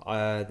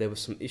 there were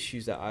some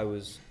issues that I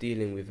was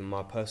dealing with in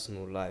my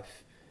personal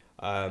life,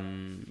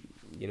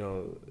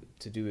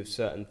 to do with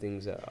certain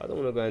things that I don't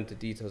want to go into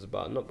details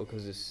about, not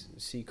because it's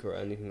secret or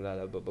anything like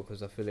that, but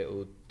because I feel it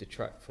will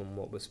detract from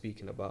what we're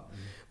speaking about.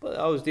 But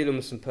I was dealing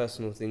with some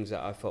personal things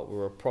that I felt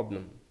were a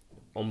problem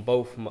on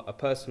both a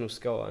personal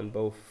scale and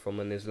both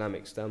from an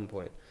Islamic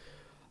standpoint.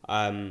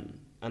 And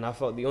I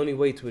felt the only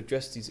way to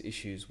address these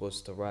issues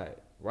was to write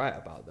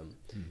about them.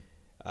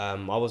 I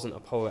wasn't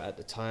a poet at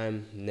the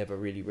time, never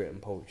really written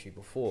poetry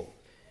before,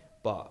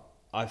 but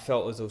I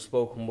felt as though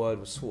spoken word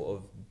was sort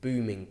of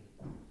booming.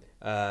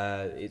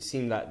 It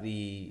seemed like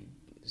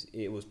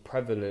it was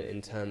prevalent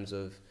in terms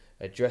of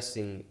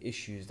addressing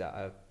issues that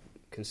are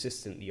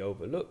consistently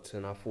overlooked,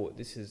 and I thought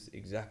this is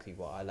exactly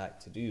what I like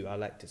to do. I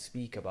like to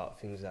speak about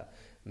things that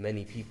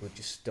many people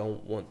just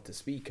don't want to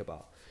speak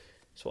about.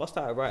 So I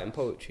started writing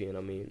poetry, and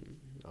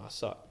I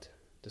sucked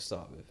to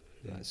start with.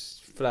 Like,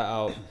 flat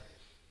out,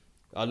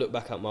 I look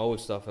back at my old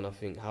stuff and I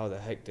think, how the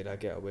heck did I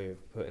get away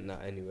with putting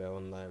that anywhere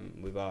online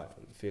without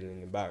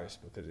feeling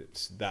embarrassed, because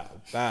it's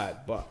that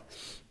bad. But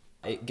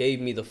it gave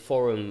me the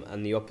forum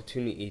and the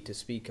opportunity to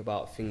speak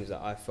about things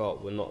that I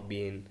felt were not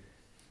being,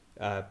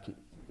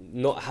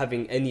 not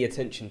having any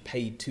attention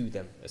paid to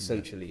them,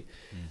 essentially.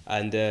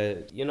 And,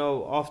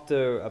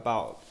 after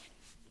about,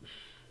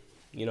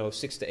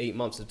 6 to 8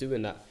 months of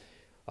doing that,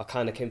 I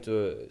kind of came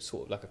to a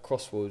sort of like a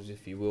crossroads,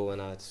 if you will,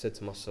 and I said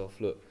to myself,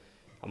 look,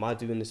 am I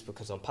doing this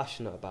because I'm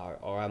passionate about it,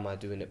 or am I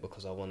doing it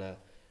because I want to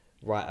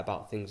write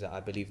about things that I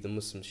believe the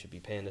Muslims should be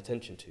paying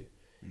attention to?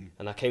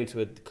 And I came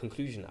to a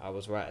conclusion that I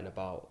was writing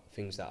about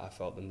things that I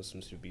felt the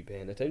Muslims should be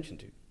paying attention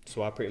to.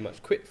 So I pretty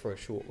much quit for a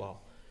short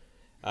while.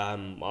 I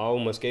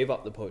almost gave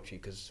up the poetry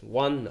because,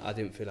 one, I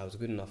didn't feel I was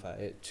good enough at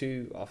it.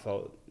 Two, I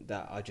felt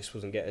that I just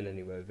wasn't getting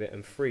anywhere with it.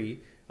 And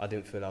three, I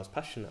didn't feel I was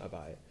passionate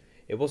about it.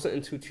 It wasn't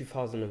until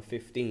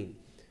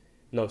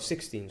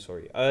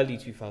early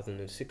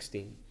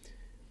 2016,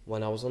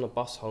 when I was on a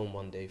bus home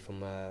one day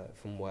from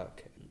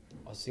work.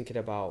 I was thinking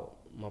about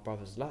my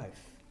brother's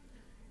life,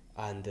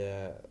 and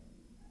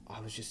I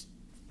was just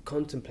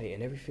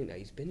contemplating everything that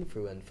he's been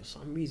through, and for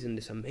some reason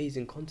this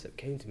amazing concept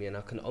came to me, and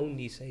I can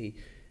only say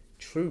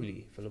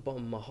truly from the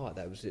bottom of my heart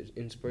that it was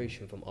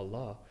inspiration from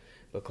Allah,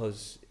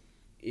 because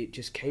it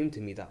just came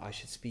to me that I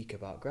should speak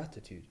about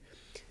gratitude.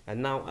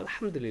 And now,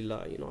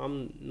 alhamdulillah,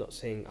 I'm not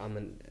saying I'm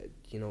an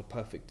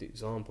perfect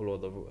example or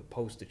the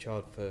poster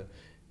child for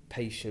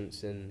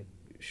patience and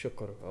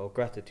shukr or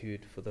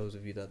gratitude, for those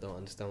of you that don't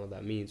understand what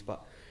that means,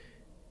 but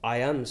I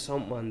am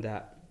someone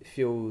that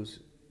feels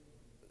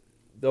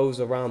those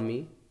around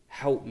me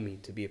help me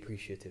to be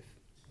appreciative,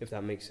 if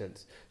that makes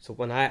sense. So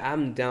when I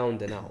am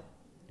down and out,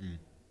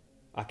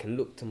 I can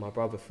look to my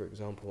brother, for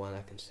example, and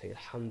I can say,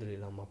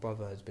 alhamdulillah, my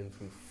brother has been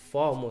through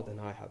far more than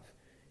I have,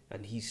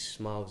 and he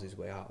smiles his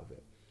way out of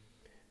it.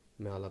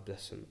 May Allah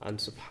bless him. And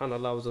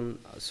subhanallah,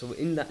 so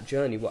in that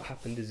journey, what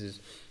happened is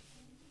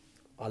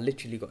I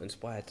literally got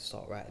inspired to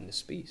start writing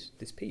this piece.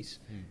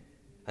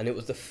 And it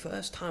was the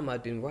first time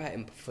I'd been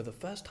writing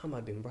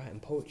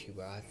poetry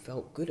where I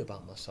felt good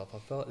about myself. I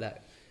felt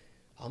like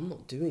I'm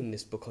not doing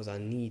this because I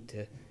need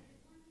to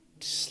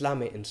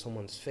slam it in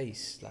someone's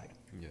face. Like,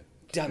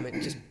 damn it,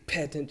 just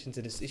pay attention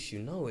to this issue.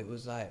 No, it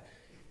was like,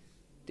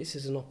 this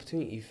is an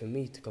opportunity for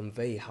me to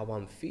convey how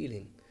I'm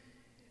feeling.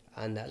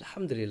 And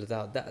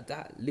alhamdulillah,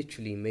 that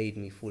literally made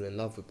me fall in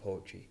love with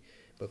poetry,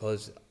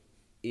 because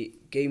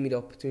it gave me the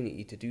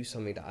opportunity to do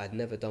something that I'd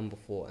never done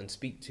before and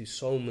speak to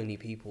so many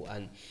people.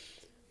 And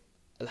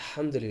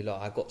alhamdulillah,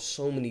 I got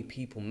so many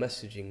people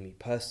messaging me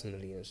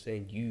personally and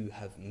saying, you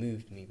have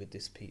moved me with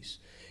this piece.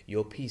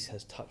 Your piece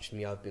has touched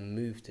me. I've been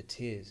moved to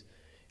tears.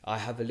 I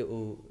have a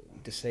little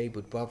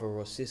disabled brother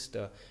or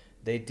sister.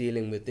 They're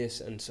dealing with this,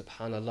 and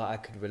subhanallah, I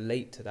could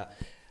relate to that.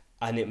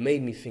 And it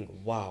made me think,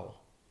 wow.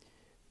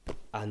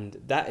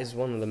 And that is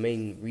one of the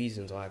main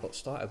reasons why I got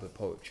started with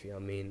poetry. I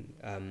mean,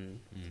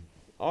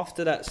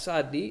 after that,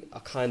 sadly, I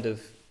kind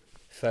of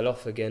fell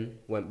off again,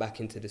 went back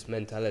into this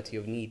mentality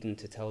of needing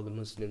to tell the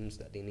Muslims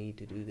that they need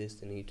to do this,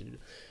 they need to do.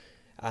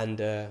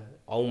 And I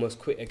almost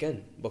quit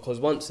again, because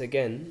once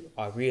again,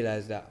 I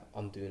realized that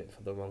I'm doing it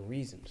for the wrong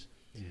reasons.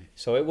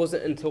 So it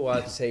wasn't until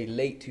I'd say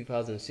late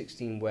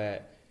 2016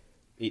 where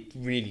it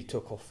really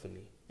took off for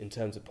me in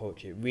terms of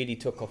poetry. It really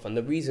took off. And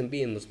the reason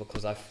being was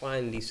because I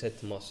finally said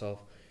to myself,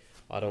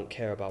 I don't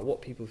care about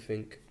what people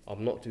think.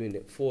 I'm not doing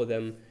it for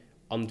them.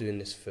 I'm doing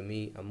this for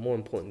me. And more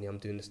importantly, I'm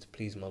doing this to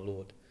please my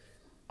Lord.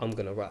 I'm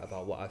going to write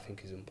about what I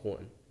think is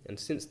important. And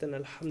since then,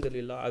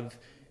 alhamdulillah, I've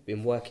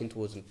been working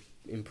towards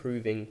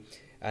improving.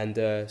 And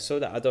so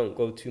that I don't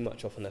go too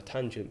much off on a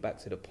tangent, back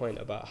to the point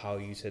about how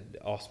you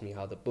asked me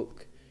how the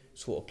book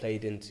sort of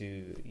played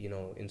into,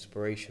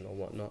 inspiration or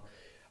whatnot.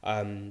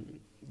 I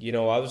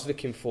was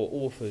looking for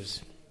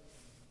authors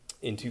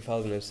in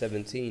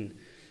 2017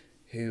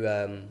 who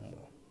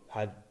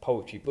had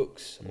poetry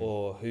books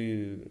or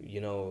who,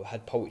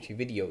 had poetry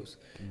videos.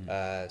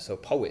 So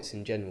poets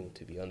in general,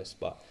 to be honest.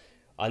 But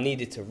I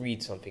needed to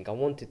read something. I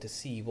wanted to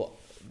see what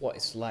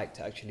it's like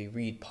to actually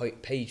read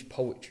page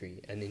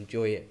poetry and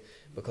enjoy it.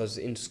 Because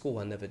in school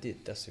I never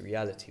did. That's the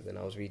reality. When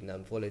I was reading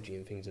anthology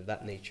and things of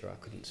that nature, I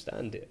couldn't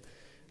stand it.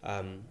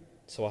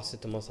 So I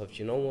said to myself,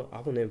 you know what?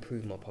 I want to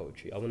improve my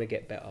poetry. I want to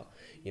get better.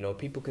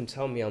 People can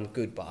tell me I'm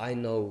good, but I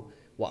know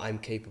what I'm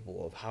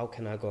capable of. How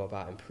can I go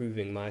about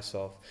improving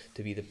myself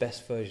to be the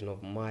best version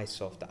of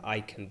myself that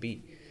I can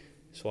be?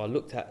 So I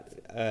looked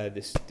at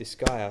this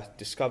guy. I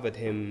discovered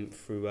him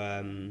through,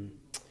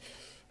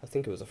 I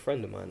think it was a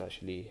friend of mine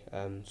actually,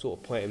 sort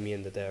of pointed me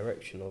in the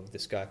direction of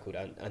this guy called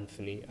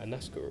Anthony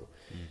Anaskuru.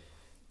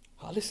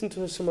 I listened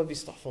to some of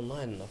his stuff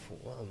online and I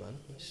thought, wow, man,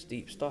 it's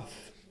deep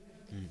stuff.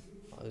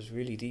 It was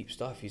really deep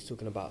stuff. He's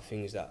talking about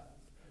things that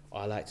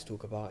I like to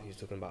talk about. He's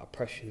talking about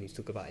oppression. He's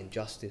talking about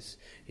injustice.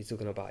 He's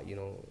talking about,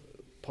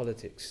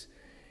 politics.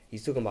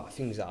 He's talking about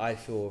things that I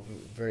feel are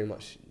very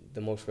much the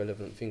most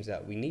relevant things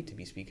that we need to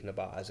be speaking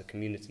about as a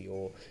community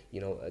or,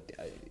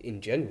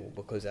 in general,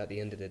 because at the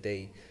end of the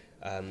day,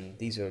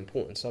 these are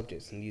important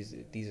subjects, and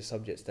these are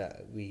subjects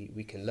that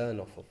we can learn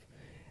off of.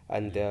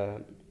 And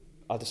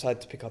I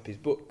decided to pick up his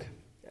book,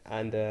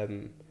 and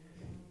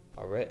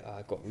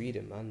I got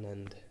reading, man,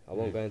 and I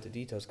won't go into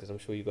details because I'm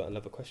sure you got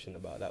another question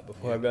about that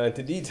before I go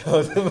into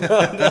details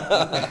about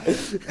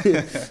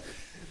that.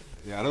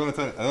 Yeah, I don't want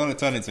to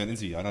turn it into an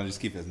interview. I don't just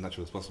keep it as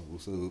natural as possible.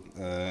 So,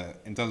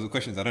 in terms of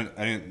questions, I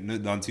don't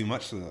note down too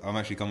much. So I'm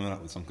actually coming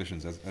up with some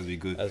questions as we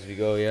go. As we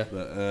go, yeah.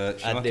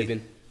 But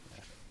Ad-libbing.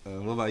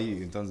 What about you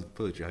in terms of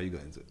poetry? How you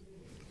got into it?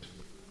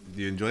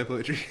 Do you enjoy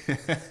poetry?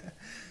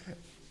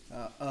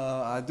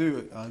 I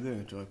do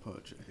enjoy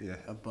poetry. Yeah.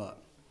 But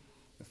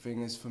the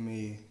thing is, for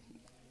me,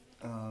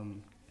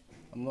 I'm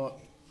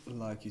not,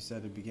 like you said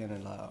at the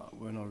beginning, like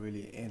we're not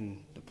really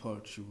in the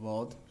poetry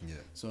world.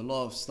 Yeah. So a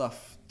lot of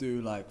stuff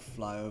do like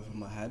fly over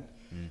my head.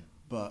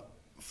 But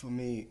for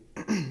me,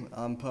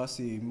 I'm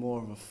personally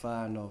more of a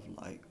fan of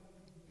like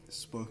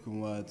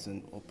spoken words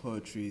or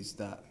poetries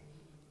that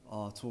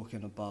are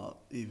talking about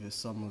either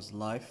someone's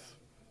life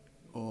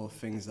or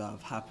things that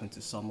have happened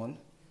to someone,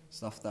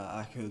 stuff that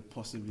I could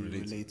possibly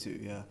relate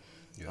to.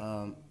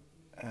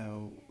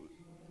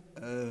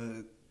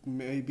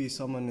 Maybe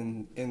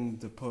someone in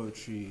the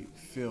poetry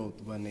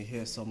field, when they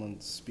hear someone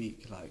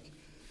speak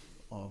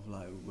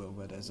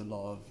where there's a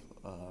lot of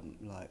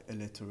like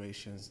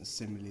alliterations and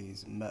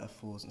similes and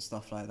metaphors and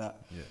stuff like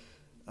that.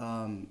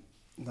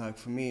 Like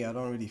for me, I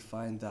don't really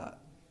find that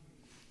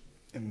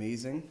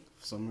amazing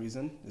for some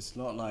reason. It's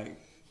not like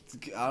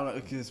but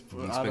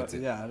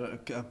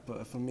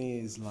for me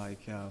it's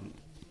like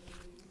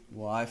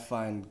what I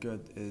find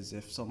good is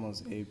if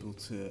someone's able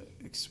to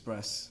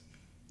express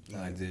An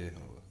idea.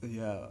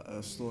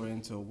 a story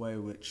into a way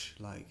which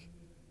like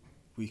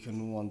we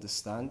can all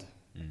understand.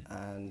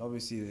 And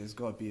obviously there's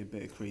got to be a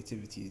bit of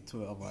creativity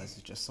to it, otherwise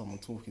it's just someone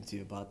talking to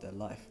you about their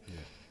life.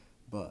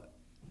 But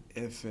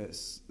if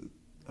it's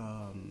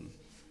I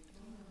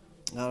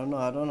don't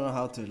know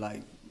how to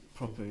like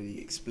properly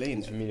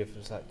explain it. I mean, if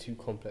it's like too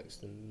complex,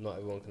 then not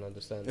everyone can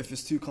understand. If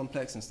it's too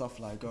complex and stuff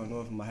like going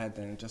over my head,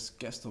 then it just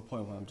gets to a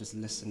point where I'm just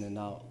listening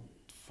out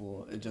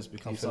for it. Just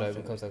becomes something.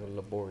 something. It becomes like a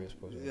laborious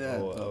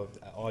process, or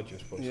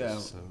arduous process. Yeah.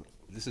 So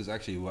this is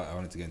actually what I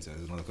wanted to get into.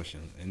 There's another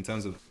question in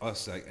terms of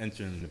us like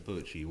entering the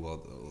poetry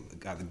world, or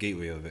at the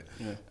gateway of it.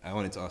 I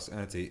wanted to ask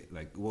Annotate,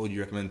 like, what would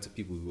you recommend to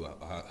people who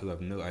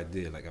have no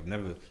idea? Like, I've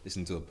never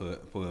listened to a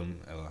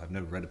poem, or I've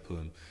never read a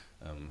poem.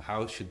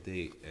 How should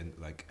they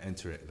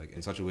enter it like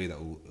in such a way that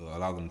will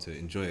allow them to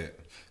enjoy it?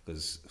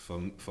 Because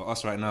for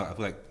us right now, I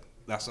feel like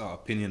that's our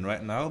opinion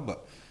right now.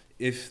 But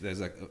if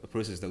there's like a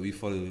process that we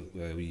follow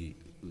where we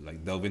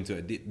like delve into it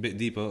a bit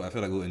deeper, I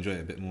feel like we'll enjoy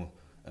it a bit more,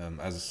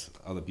 as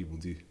other people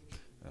do.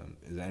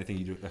 Is there anything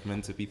you'd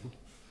recommend to people?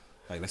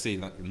 Like, let's say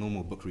like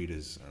normal book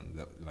readers,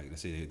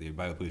 let's say they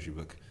buy a poetry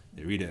book,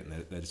 they read it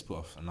and they just put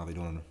off, and now they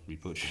don't want to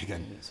read poetry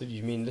again. So do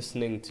you mean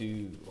listening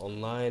to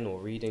online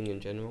or reading in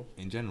general?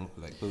 In general,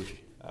 like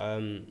poetry.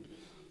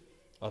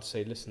 I'd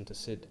say listen to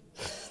Sid.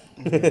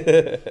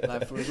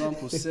 Like for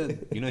example,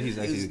 Sid. You know he's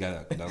actually the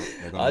guy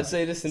that I'd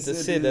say listen to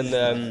Sid,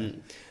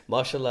 and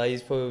mashallah,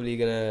 he's probably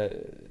gonna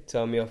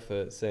tell me off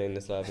for saying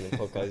this live in the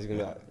podcast. He's gonna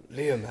be like,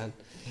 Liam, man.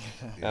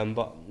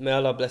 But may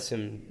Allah bless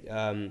him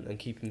and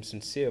keep him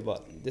sincere.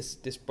 But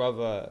this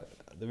brother,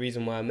 the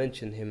reason why I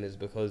mention him is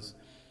because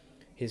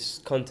his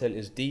content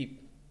is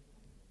deep,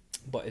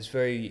 but it's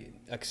very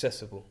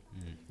accessible.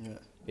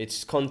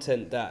 It's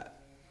content that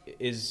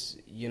is,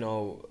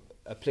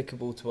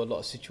 applicable to a lot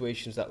of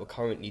situations that we're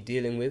currently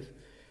dealing with.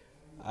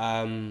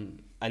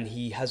 And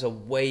he has a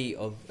way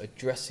of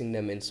addressing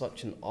them in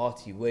such an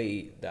arty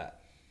way that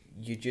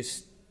you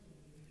just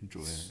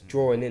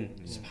drawing in.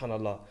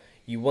 Subhanallah.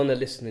 You want to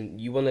listen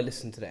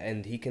to the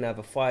end. He can have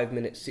a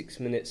 5-minute,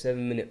 6-minute,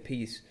 7-minute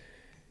piece,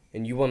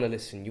 and you want to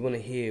listen. You want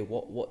to hear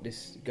what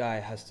this guy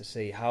has to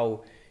say,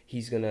 how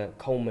he's going to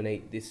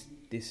culminate this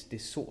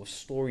sort of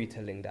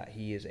storytelling that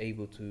he is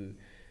able to,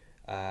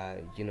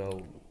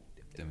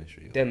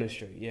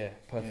 demonstrate. Yeah,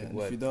 perfect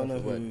word. If you don't know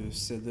who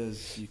Sid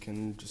is, you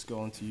can just go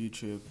onto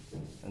YouTube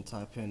and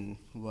type in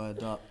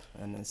word up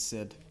and then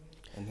Sid,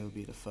 and he'll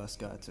be the first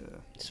guy to.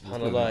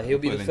 SubhanAllah, he'll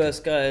be the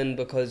first guy, and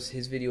because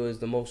his video is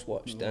the most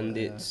watched, and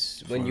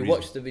it's when you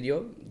watch the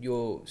video,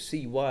 you'll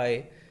see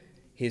why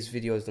his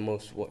video is the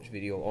most watched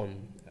video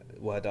on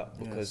Word Up,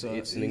 because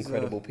it's an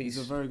incredible piece.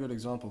 It's a very good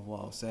example of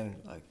what I was saying,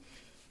 like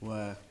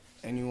where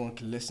anyone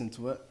can listen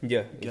to it,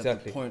 get the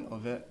point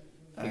of it.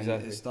 And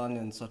it's done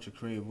in such a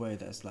creative way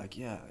that it's like,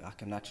 I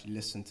can actually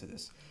listen to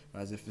this.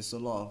 Whereas if it's a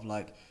lot of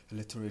like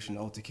alliteration,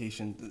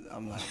 altercation,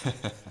 I'm like,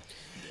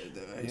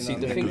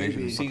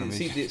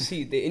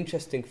 the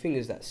interesting thing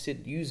is that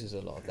Sid uses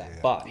a lot of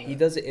that, but he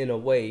does it in a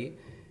way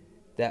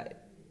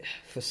that,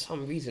 for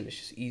some reason, it's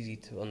just easy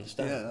to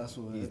understand. Yeah, that's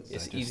what it is.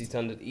 It's easy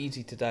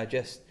to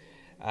digest,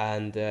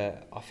 and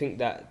I think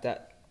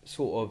that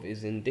sort of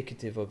is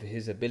indicative of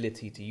his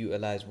ability to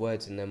utilize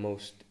words in their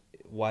most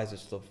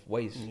wisest of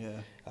ways.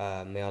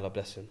 May Allah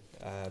bless him.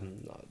 I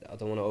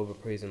don't want to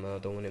overpraise him. I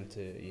don't want him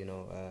to,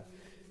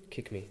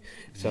 kick me.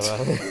 So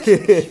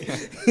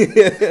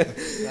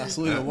that's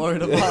what you're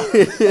worried about.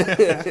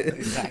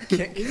 That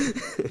kick.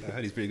 I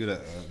heard he's pretty good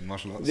at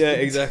martial arts. Yeah,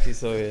 exactly.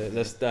 So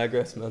let's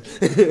digress, man.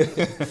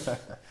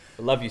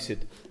 I love you,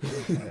 Sid.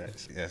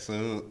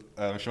 So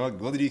Shawag,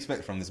 what did you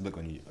expect from this book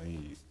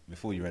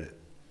before you read it?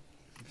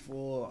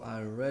 Before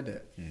I read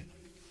it,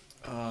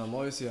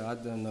 Obviously, I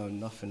don't know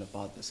nothing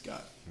about this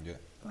guy. Yeah.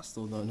 I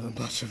still don't know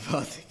much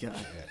about the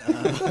guy.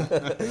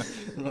 Yeah.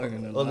 I'm not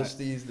gonna lie.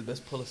 Honesty is the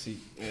best policy.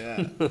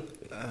 Yeah.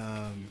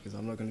 Because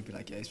I'm not gonna be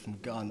like, yeah, he's from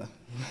Ghana.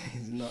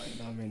 He's not.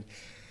 You know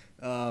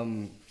what I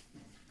mean?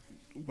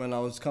 When I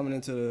was coming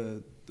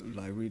into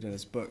like reading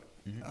this book,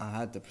 I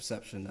had the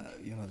perception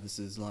that this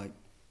is like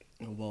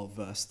a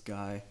well-versed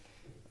guy.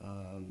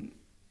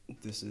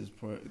 This is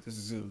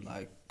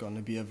like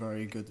gonna be a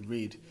very good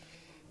read.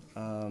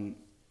 And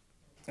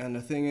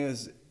the thing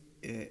is,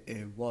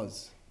 it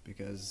was,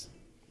 because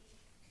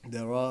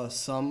there are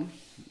some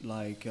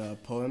like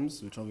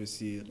poems which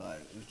obviously like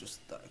was just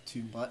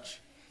too much,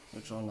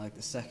 which on like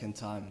the second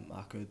time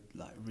I could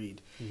like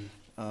read.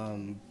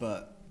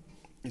 But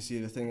you see,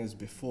 the thing is,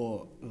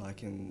 before,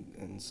 like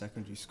in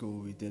secondary school,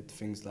 we did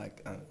things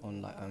like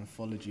on like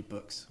anthology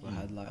books where I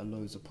had like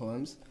loads of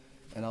poems,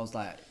 and I was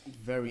like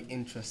very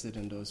interested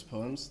in those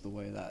poems, the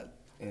way that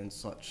in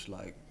such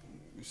like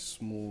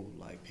small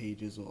like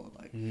pages or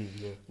like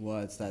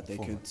words that they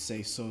could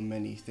say so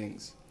many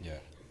things. Yeah.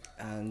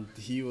 And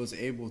he was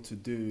able to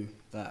do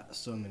that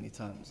so many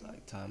times,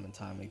 like time and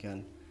time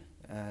again.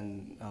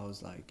 And I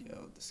was like,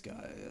 yo, this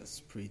guy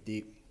is pretty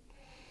deep.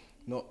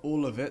 Not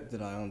all of it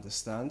did I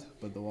understand,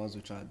 but the ones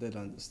which I did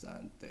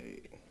understand,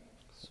 they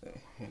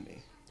hit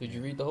me. Did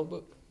you read the whole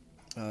book?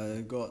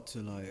 I got to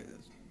like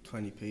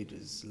 20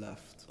 pages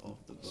left of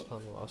the book.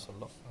 That's a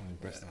lot. I'm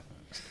impressed.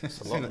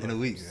 It's a lot. In a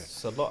week.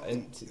 It's a lot.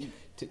 And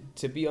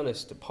to be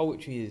honest, the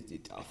poetry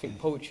I think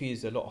poetry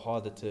is a lot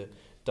harder to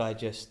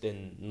digest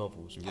than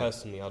novels.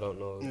 Personally, I don't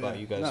know about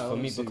you guys. No,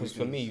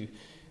 For me,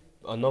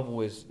 a novel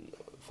is,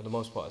 for the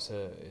most part,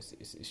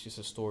 it's just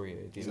a story.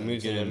 It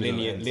moves in a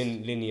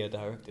linear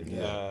directive.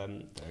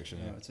 Direction.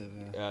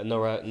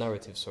 Narrative,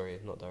 Narrative, sorry,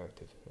 not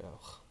directive.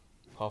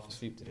 Half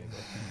asleep today.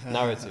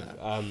 Narrative.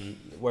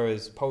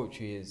 Whereas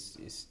poetry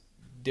is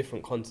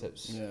different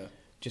concepts,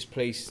 just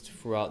placed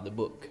throughout the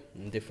book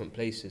in different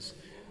places.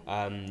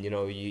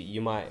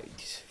 You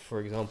might, for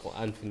example,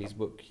 Anthony's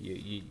book.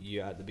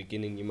 You at the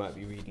beginning, you might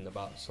be reading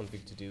about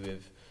something to do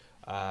with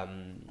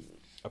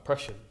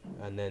oppression,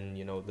 and then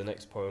the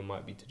next poem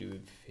might be to do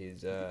with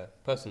his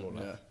personal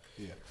life.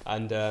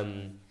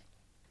 And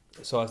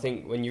so I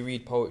think when you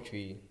read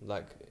poetry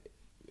like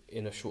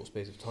in a short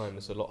space of time,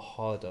 it's a lot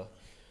harder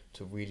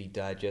to really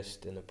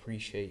digest and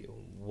appreciate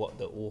what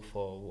the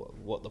author,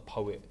 what the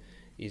poet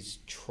is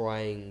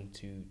trying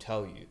to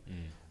tell you.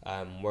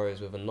 Whereas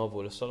with a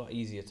novel, it's a lot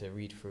easier to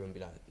read through and be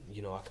like,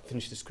 I can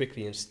finish this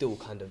quickly and still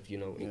kind of,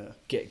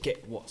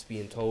 get what's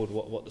being told,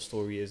 what the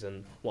story is,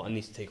 and what I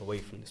need to take away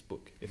from this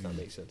book, if that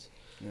makes sense.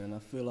 Yeah, and I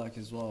feel like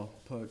as well,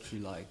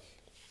 poetry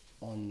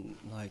on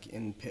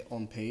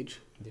page,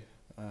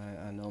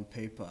 and on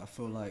paper, I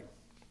feel like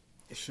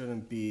it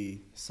shouldn't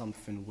be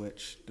something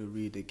which the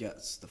reader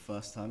gets the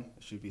first time.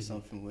 It should be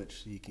something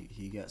which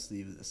he gets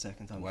either the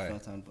second time or the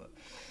third time. But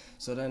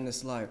so then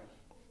it's like,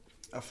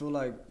 I feel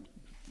like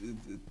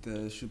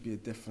there should be a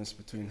difference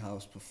between how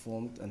it's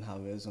performed and how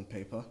it is on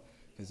paper.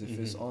 Because if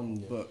it's on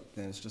book,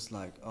 then it's just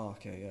like, oh,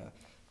 okay, yeah.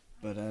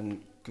 But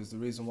then, because the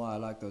reason why I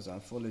like those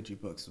anthology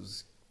books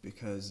was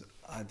because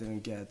I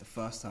didn't get it the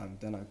first time,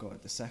 then I got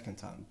it the second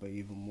time, but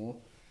even more,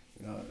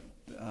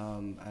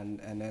 and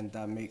then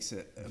that makes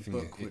it a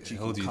book which you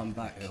can come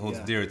back. It holds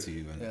dear to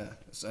you.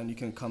 So, and you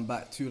can come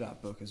back to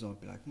that book as well,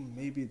 be like,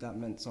 maybe that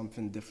meant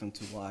something different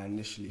to what I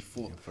initially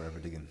thought. You're forever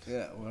digging.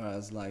 Yeah,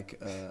 whereas like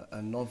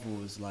a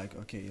novel is like,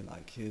 okay,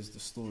 like here's the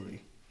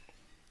story,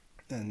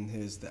 and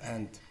here's the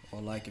end.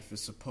 Or like if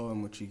it's a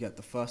poem which you get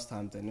the first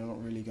time, then you're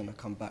not really gonna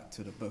come back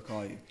to the book,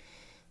 are you?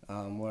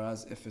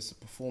 Whereas if it's a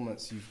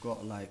performance, you've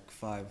got like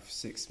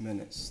 5-6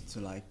 minutes to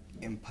like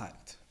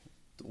impact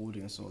the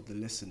audience or the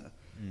listener.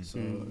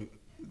 So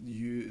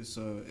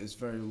it's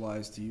very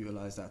wise to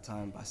utilize that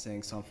time by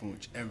saying something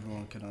which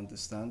everyone can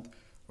understand,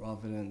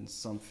 rather than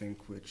something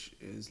which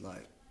is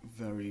like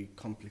very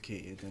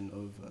complicated and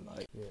over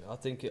like. Yeah, I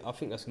think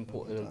that's an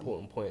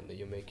important point that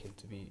you're making.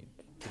 To be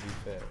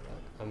fair,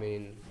 like, I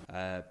mean,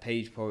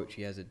 page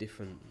poetry has a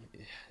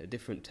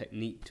different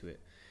technique to it.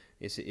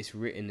 It's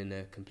written in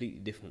a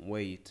completely different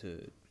way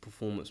to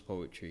performance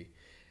poetry.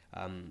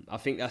 I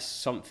think that's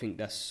something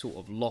that's sort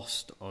of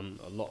lost on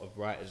a lot of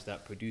writers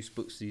that produce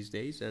books these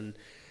days. And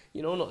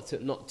not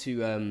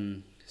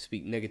to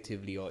speak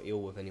negatively or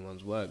ill of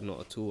anyone's work, not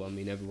at all. I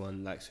mean,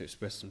 everyone likes to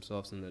express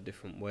themselves in a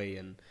different way,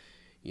 and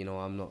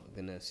I'm not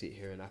gonna sit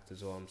here and act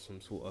as though I'm some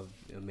sort of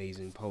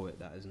amazing poet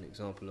that is an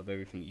example of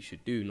everything you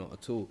should do. Not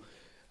at all.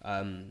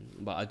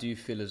 But I do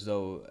feel as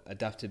though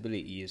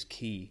adaptability is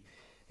key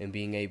in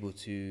being able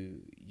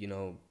to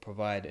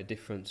provide a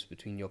difference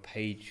between your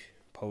page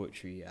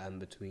poetry and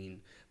between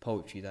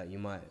poetry that you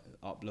might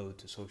upload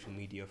to social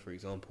media, for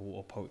example,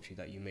 or poetry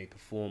that you may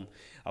perform.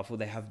 I thought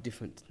they have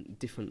different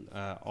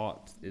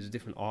art. There's a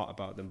different art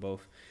about them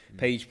both.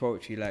 Page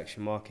poetry, like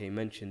Shamake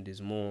mentioned,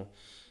 is more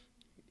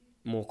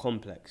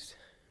complex.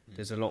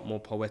 There's a lot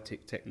more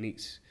poetic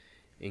techniques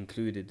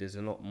included. There's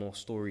a lot more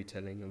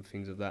storytelling and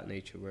things of that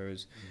nature,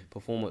 whereas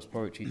performance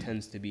poetry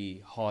tends to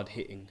be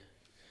hard-hitting.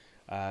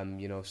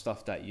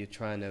 Stuff that you're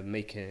trying to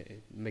make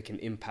an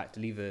impact,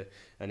 leave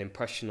an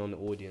impression on the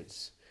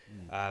audience.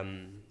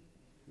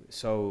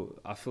 So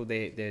I feel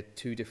they're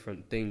two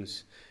different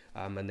things,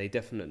 and they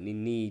definitely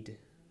need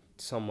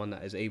someone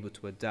that is able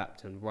to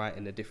adapt and write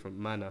in a different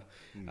manner,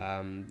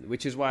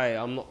 which is why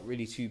I'm not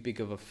really too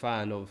big of a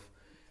fan of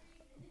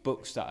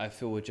books that I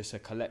feel are just a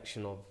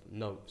collection of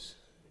notes,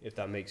 if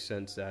that makes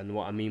sense. And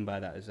what I mean by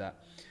that is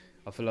that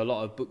I feel a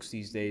lot of books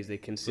these days, they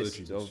consist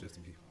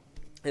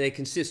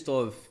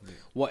of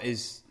what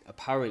is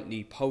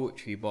apparently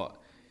poetry, but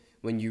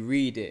when you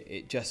read it,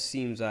 it just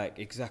seems like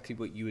exactly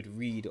what you would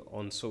read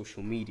on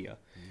social media,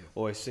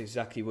 or it's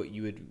exactly what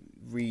you would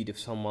read if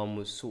someone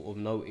was sort of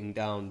noting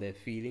down their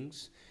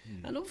feelings.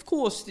 And of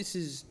course,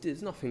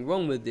 there's nothing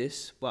wrong with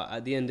this, but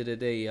at the end of the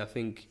day, I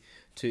think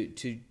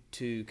to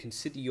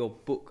consider your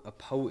book a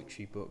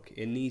poetry book,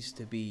 it needs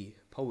to be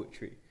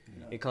poetry.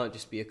 It can't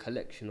just be a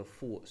collection of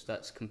thoughts.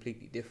 That's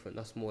completely different.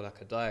 That's more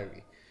like a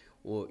diary.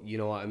 Or, you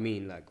know what I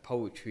mean? Like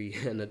poetry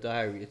and a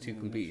diary are two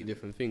completely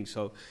different things.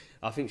 So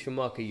I think,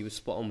 Shamaka, you were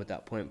spot on with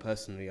that point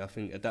personally. I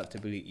think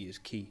adaptability is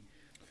key.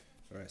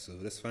 All right, so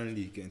let's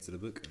finally get into the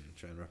book and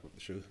try and wrap up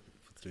the show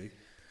for today.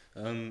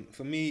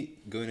 For me,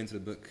 going into the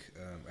book,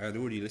 I had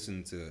already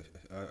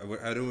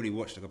I'd already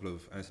watched a couple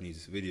of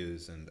Anthony's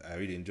videos, and I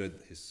really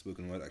enjoyed his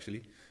spoken word,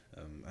 actually.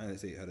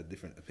 Annotate had a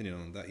different opinion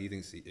on that. He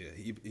thinks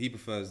he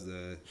prefers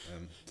the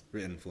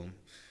written form,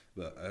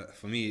 but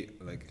for me,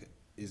 like,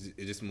 it's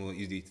just more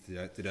easy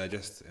to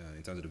digest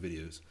in terms of the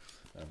videos.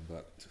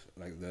 But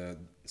like the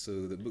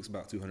book's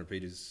about 200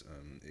 pages.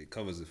 It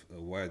covers a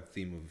wide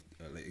theme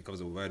of it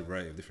covers a wide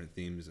variety of different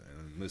themes,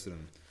 and most of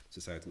them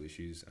societal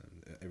issues.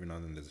 And every now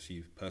and then there's a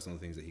few personal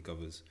things that he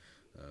covers.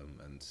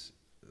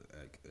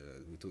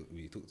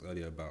 We talked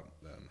earlier about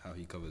how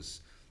he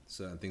covers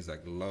certain things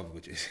like love,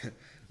 which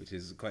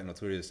is quite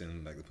notorious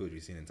in like the poetry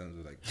scene in terms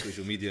of like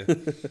social media,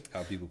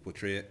 how people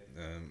portray it.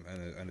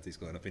 Annotate's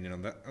got an opinion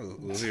on that.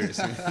 We'll hear it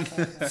soon.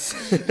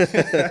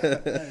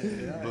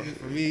 But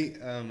for me,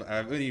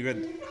 I've only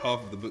read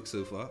half of the book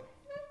so far.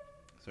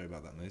 Sorry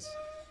about that noise.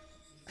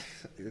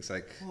 It looks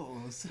like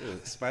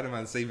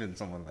Spider-Man saving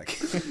someone, like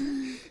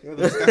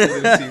the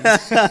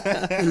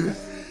scaffolding scenes.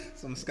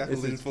 Some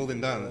scaffolding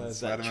folding down. It's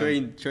that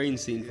train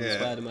scene from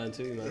Spider-Man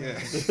 2, man. Yeah.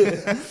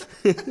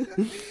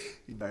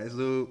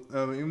 So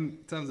in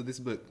terms of this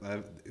book,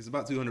 it's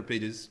about 200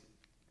 pages.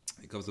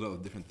 It covers a lot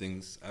of different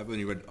things. I've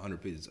only read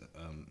 100 pages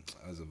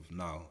as of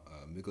now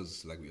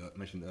because, like we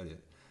mentioned earlier,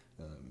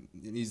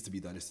 it needs to be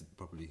digested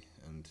properly,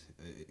 and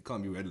it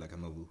can't be read like a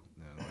novel.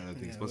 I don't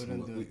think it's possible. It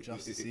wouldn't do it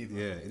justice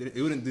either.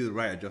 It wouldn't do the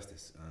right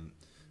justice,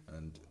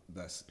 and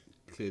that's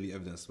clearly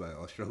evidenced by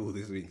our struggle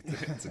this week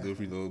to go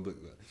through the whole book.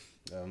 But,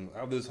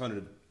 out of those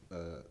 100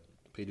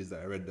 pages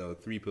that I read, there were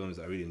 3 poems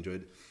that I really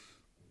enjoyed.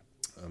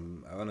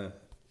 I wanna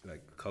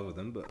like cover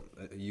them, but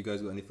you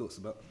guys got any thoughts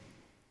about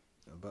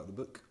the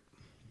book?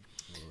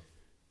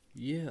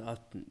 Yeah,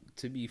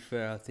 to be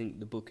fair, I think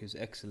the book is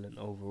excellent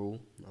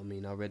overall. I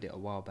mean, I read it a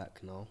while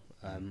back now,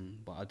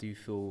 but I do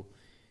feel,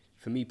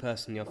 for me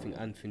personally, I think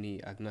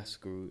Anthony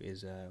Agnaskaru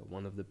is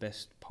one of the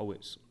best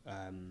poets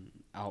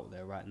out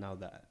there right now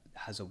that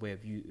has a way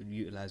of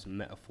utilising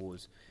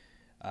metaphors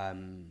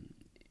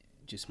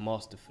just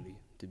masterfully,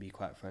 to be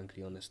quite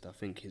frankly honest. I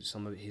think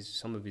some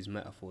of his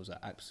metaphors are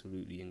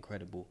absolutely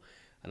incredible,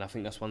 and I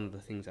think that's one of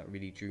the things that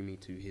really drew me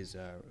to his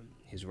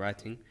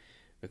writing,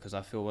 because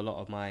I feel a lot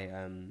of my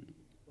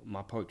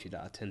poetry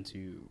that I tend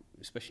to,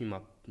 especially my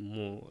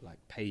more like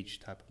page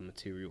type of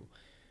material,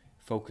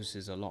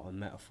 focuses a lot on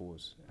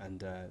metaphors.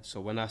 And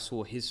so when I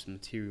saw his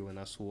material and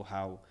I saw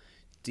how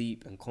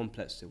deep and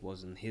complex it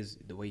was, and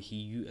the way he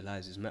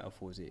utilizes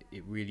metaphors,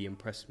 it really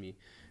impressed me,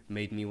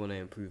 made me want to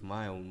improve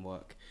my own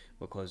work,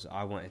 because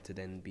I wanted to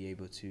then be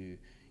able to,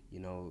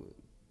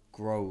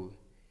 grow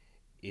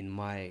in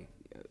my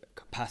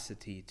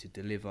capacity to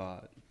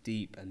deliver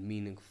deep and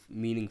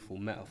meaningful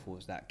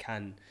metaphors that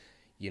can,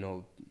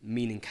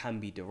 meaning can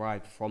be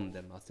derived from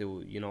them. I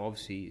feel,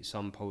 obviously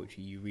some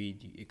poetry you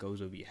read, it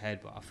goes over your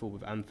head, but I feel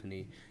with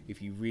Anthony,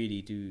 if you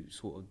really do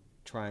sort of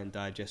try and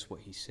digest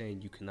what he's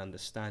saying, you can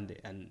understand it,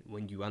 and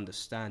when you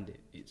understand it,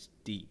 it's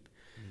deep.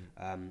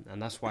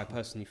 And that's why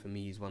personally for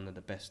me, he's one of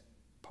the best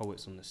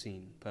poets on the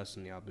scene,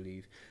 personally, I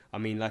believe. I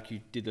mean, like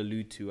you did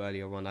allude to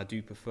earlier on, I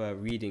do prefer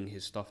reading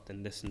his stuff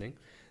than listening.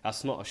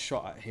 That's not a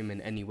shot at him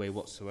in any way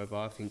whatsoever.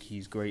 I think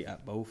he's great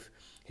at both.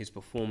 His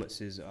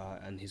performances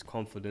and his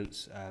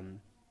confidence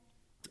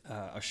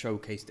are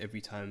showcased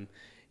every time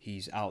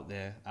he's out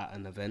there at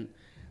an event,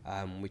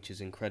 which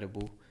is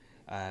incredible.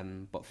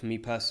 But for me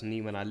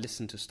personally, when I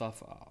listen to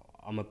stuff,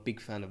 I'm a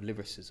big fan of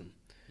lyricism.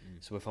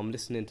 So if I'm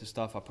listening to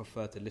stuff, I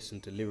prefer to listen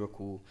to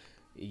lyrical,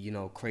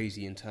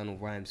 crazy internal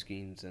rhyme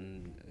schemes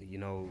and,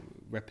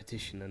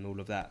 repetition and all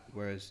of that.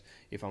 Whereas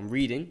if I'm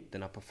reading,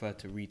 then I prefer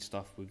to read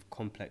stuff with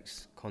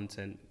complex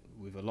content,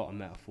 with a lot of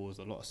metaphors,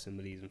 a lot of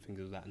similes and things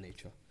of that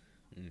nature.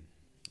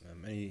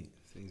 Any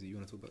things that you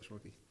want to talk about,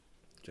 Shrocky?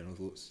 General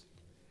thoughts?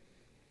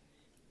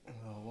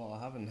 Well,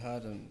 I haven't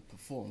heard him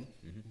perform,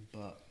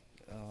 but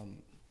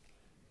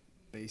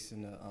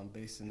I'm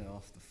basing it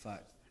off the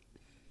fact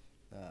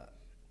that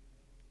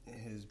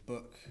his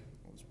book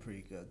was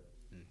pretty good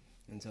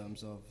in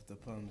terms of the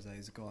poems that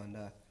he's got in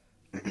there.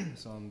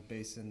 So I'm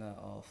basing that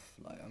off.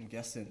 Like, I'm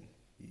guessing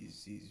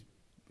he's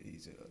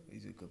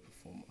a good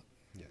performer.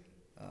 Yeah.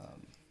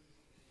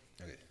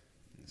 Okay.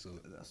 So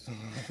that's what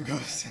I've got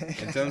to say.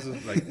 in terms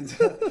of like,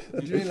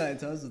 what do you mean, like in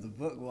terms of the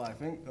book? What I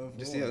think overall,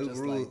 just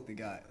like the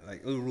guy.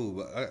 Like overall,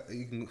 but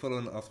you can follow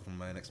on after from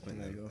my next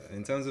point.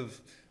 In terms of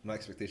my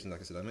expectations, like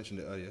I said, I mentioned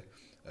it earlier.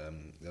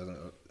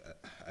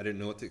 I didn't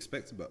know what to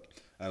expect, but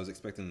I was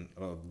expecting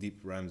a lot of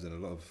deep rhymes and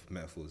a lot of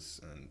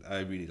metaphors, and I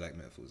really like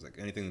metaphors. Like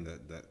anything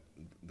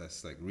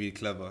that's like really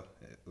clever,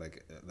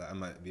 that I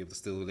might be able to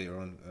steal later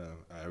on.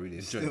 I really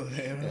enjoy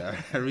it. Yeah,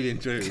 I really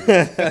enjoy it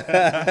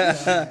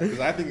because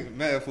I think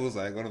metaphors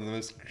are like one of the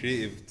most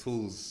creative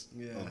tools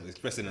of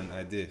expressing an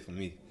idea for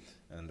me,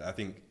 and I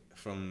think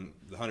from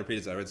the 100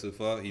 pages I read so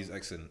far, he's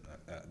excellent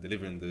at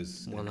delivering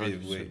those in a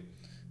creative way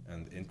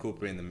and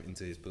incorporating them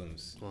into his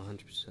poems.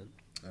 100%.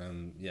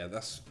 Yeah,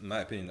 that's my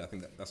opinion. I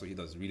think that's what he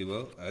does really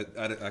well.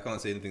 I can't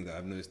say anything that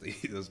I've noticed that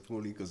he does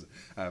poorly because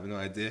I have no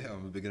idea.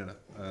 I'm a beginner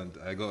and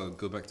I got to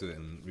go back to it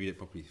and read it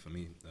properly for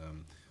me.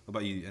 What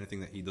about you? Anything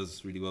that he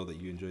does really well that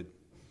you enjoyed?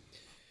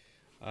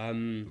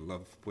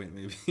 Love point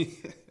maybe.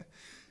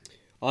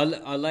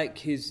 I like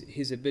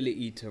his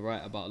ability to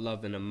write about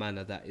love in a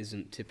manner that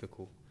isn't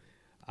typical.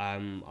 I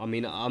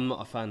mean, I'm not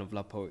a fan of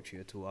love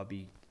poetry at all. I'll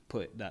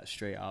put that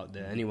straight out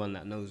there. Anyone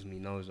that knows me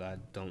knows I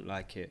don't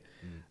like it.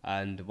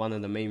 And one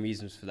of the main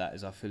reasons for that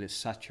is I feel it's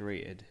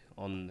saturated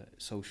on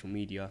social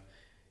media.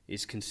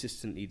 It's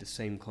consistently the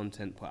same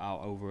content put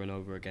out over and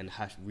over again,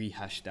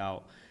 rehashed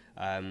out,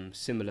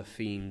 similar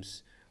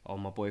themes. Oh,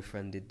 my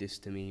boyfriend did this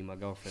to me, my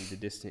girlfriend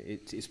did this to me.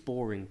 It's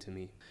boring to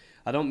me.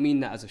 I don't mean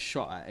that as a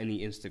shot at any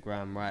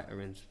Instagram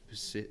writer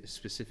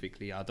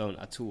specifically. I don't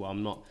at all.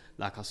 I'm not,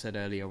 like I said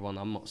earlier on,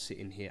 I'm not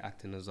sitting here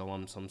acting as though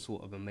I'm some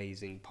sort of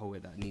amazing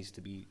poet that needs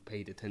to be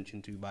paid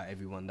attention to by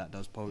everyone that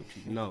does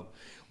poetry. No.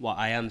 What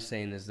I am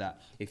saying is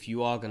that if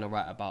you are going to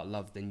write about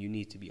love, then you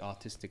need to be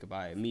artistic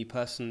about it. Me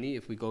personally,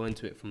 if we go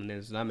into it from an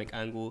Islamic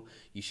angle,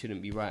 you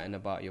shouldn't be writing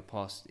about your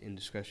past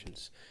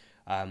indiscretions.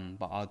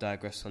 But I'll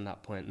digress on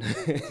that point.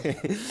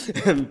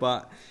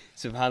 But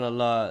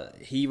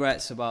subhanAllah, he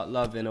writes about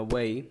love in a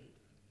way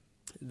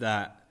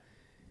that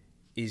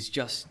is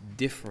just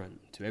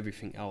different to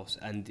everything else,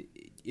 and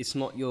it's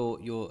not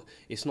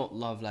it's not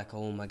love like,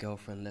 oh, my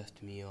girlfriend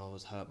left me, or I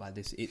was hurt by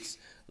this. It's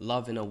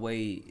love in a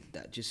way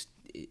that just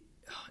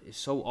is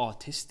so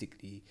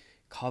artistically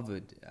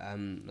covered.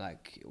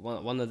 Like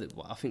one of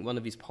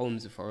his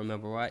poems, if I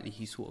remember rightly,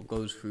 he sort of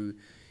goes through,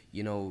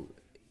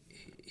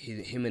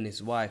 him and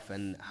his wife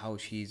and how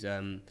she's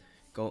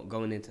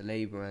going into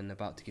labor and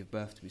about to give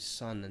birth to his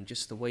son, and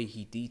just the way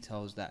he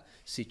details that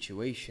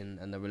situation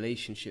and the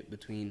relationship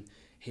between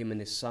him and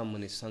his son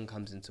when his son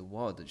comes into the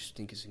world. I just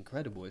think it's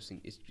incredible.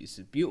 It's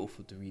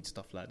beautiful to read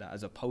stuff like that,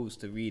 as opposed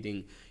to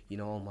reading,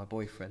 oh, my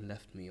boyfriend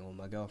left me or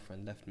my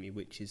girlfriend left me,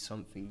 which is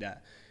something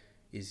that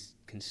is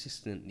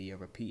consistently a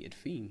repeated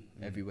theme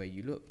everywhere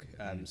you look.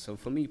 So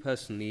for me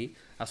personally,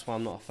 that's why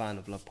I'm not a fan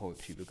of love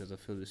poetry, because I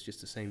feel it's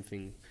just the same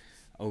thing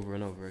over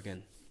and over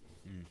again.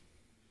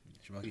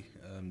 Shamaki,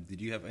 did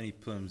you have any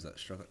poems that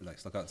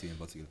stuck out to you in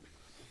particular?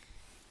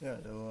 Yeah,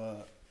 there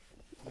were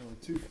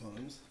two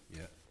poems.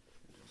 Yeah.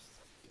 Just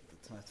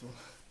get the title.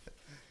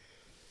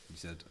 You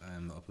said I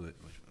am not a poet,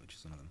 which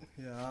is one of them.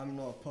 Yeah, I'm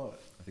not a poet.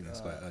 I think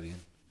that's quite early in.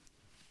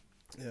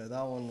 Yeah,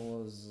 that one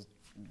was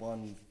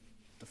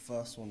the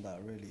first one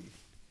that really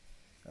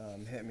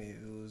hit me.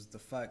 It was the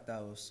fact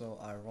that it was so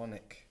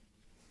ironic.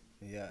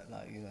 Yeah,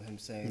 like, him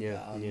saying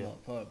that I'm not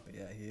a poet, but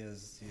yeah, he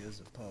is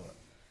a poet.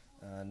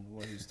 And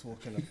what he's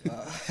talking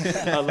about.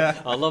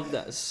 I love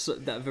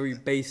that very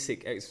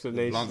basic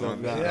explanation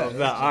of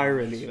that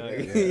irony.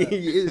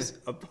 He is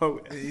a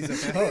poet.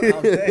 He's a poet.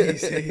 How dare he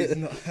say he's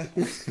not?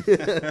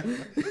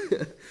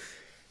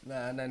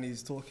 And then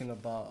he's talking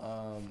about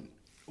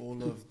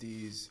all of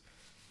these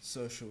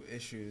social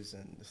issues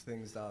and the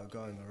things that are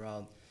going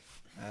around.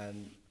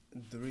 And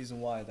the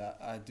reason why that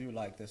I do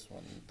like this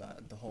one,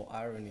 that the whole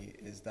irony,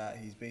 is that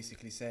he's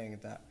basically saying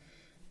that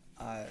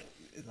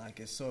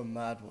it's so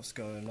mad what's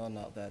going on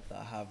out there that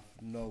I have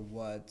no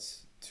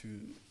words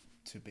to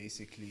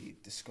basically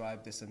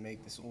describe this and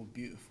make this all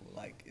beautiful.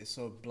 Like, it's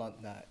so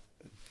blunt that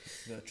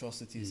the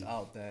atrocities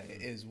out there,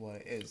 it is what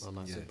it is. So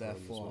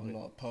therefore, I'm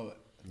not a poet.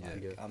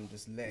 I'm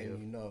just letting you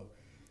know,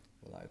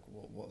 like,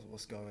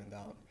 what's going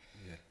down.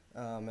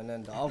 Yeah. And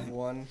then the other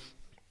one,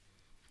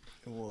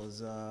 it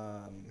was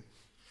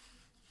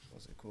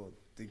what's it called?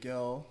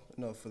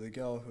 For the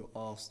girl who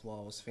asked what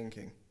I was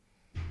thinking.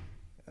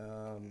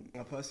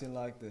 I personally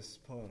like this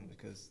poem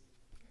because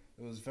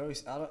it was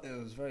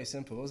very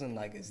simple. It wasn't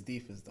like as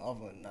deep as the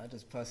other one. I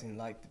just personally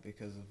liked it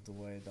because of the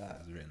way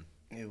that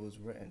it was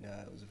written.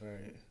 Yeah, it was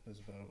very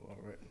well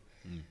written.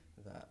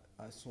 That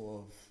I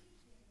sort of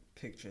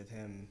pictured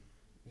him,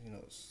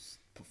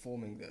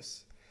 performing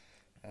this,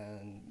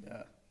 and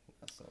yeah,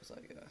 that's what I was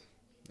like, yeah.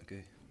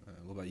 Okay.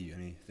 What about you?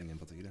 Anything in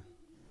particular?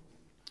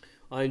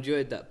 I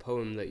enjoyed that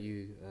poem that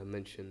you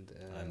mentioned.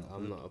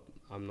 I'm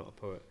not a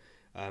poet.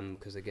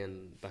 Because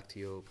again, back to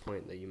your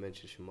point that you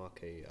mentioned,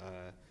 Shamake,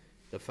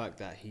 the fact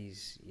that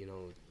he's,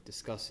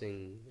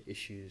 discussing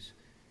issues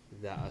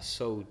that are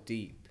so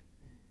deep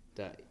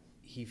that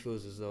he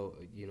feels as though,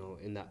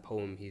 in that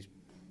poem he's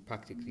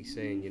practically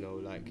saying,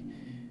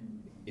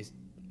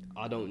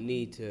 I don't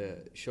need to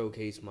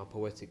showcase my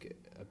poetic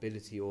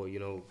ability or,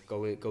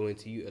 go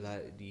into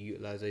the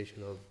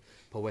utilization of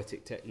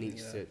poetic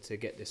techniques to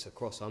get this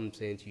across. I'm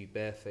saying to you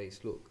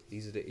barefaced, look,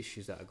 these are the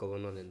issues that are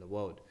going on in the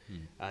world,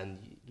 and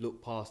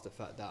look past the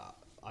fact that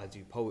I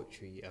do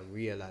poetry and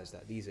realize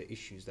that these are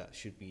issues that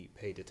should be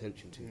paid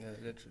attention to. Yeah,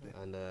 literally.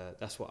 And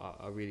that's what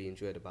I really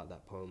enjoyed about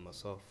that poem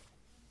myself.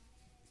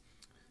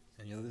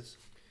 Any others?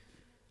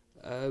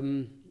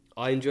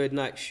 I enjoyed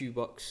Nike's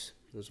Shoebox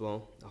as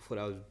well. I thought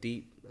that was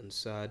deep and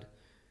sad.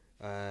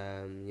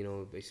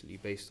 Basically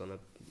based on a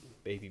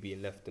baby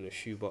being left in a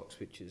shoebox,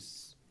 which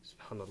is,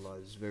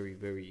 subhanAllah, is very,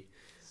 very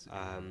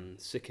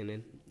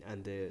sickening.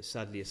 And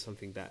sadly, it's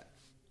something that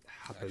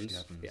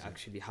happens. It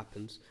actually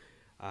happens.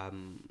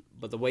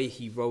 But the way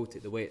he wrote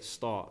it, the way it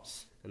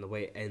starts and the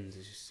way it ends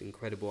is just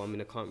incredible. I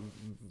mean, I can't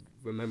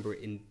remember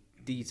it in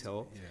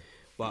detail,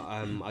 but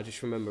I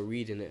just remember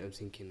reading it and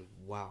thinking,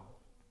 wow,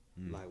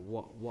 like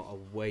what a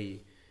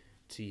way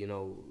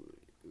to,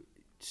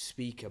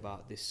 speak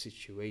about this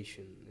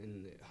situation.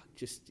 And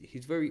just,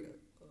 he's very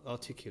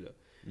articulate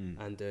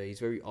and he's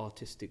very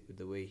artistic with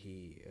the way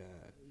he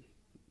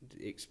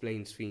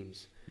explains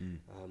themes.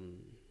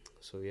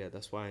 So yeah,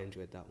 that's why I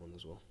enjoyed that one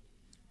as well.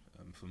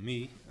 For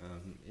me,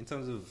 in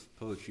terms of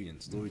poetry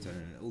and storytelling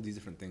and all these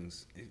different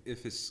things,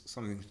 if it's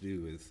something to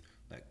do with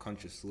like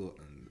conscious thought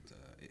and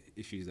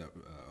issues that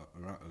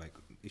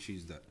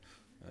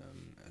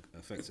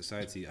affect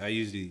society, I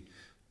usually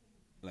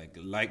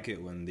like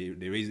it when they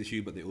raise the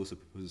issue, but they also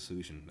propose a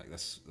solution. Like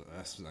that's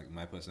like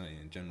my personality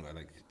in general. I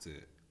like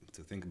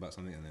to think about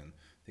something and then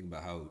think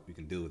about how we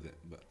can deal with it.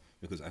 But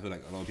because I feel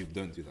like a lot of people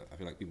don't do that. I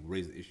feel like people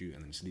raise the issue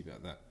and then just leave it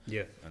at that.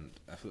 Yeah. And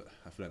I feel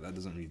like that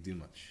doesn't really do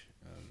much.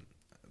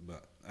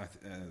 But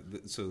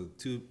so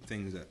two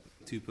poems that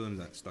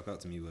stuck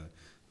out to me were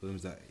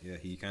poems that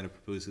he kind of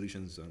proposed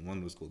solutions. And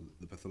one was called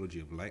The Pathology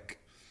of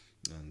Like,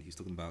 and he's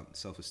talking about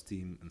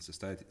self-esteem and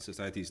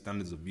society's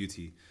standards of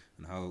beauty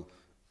and how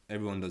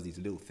everyone does these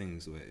little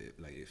things where it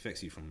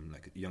affects you from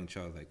like a young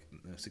child, like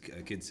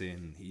a kid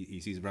saying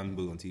he sees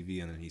Rambo on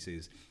TV and then he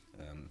says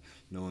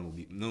no one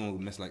will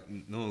mess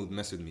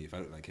with me if I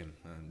look like him.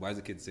 And why is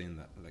the kid saying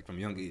that like from a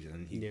young age?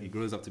 And he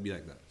grows up to be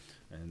like that.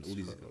 And all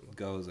these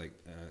girls like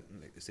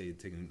say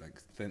taking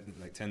like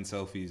 10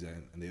 selfies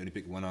and they only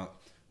pick one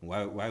out.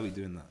 Why are we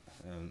doing that?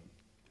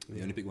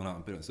 They only pick one out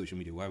and put it on social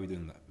media. Why are we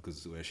doing that?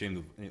 Because we're ashamed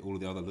of all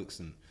of the other looks.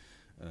 And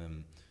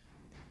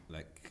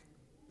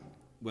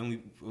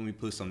when we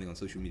post something on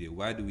social media,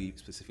 why do we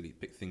specifically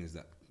pick things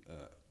that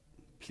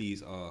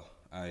please our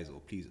eyes or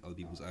please other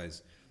people's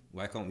eyes?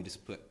 Why can't we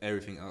just put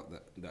everything out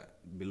that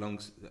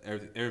belongs,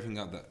 everything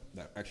out that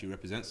actually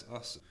represents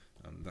us?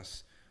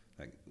 That's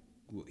like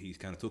what he's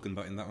kind of talking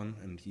about in that one.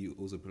 And he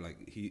also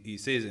he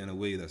says it in a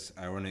way that's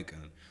ironic,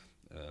 and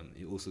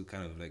he also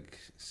kind of like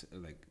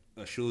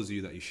assures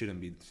you that you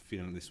shouldn't be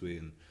feeling this way,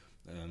 and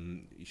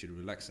you should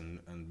relax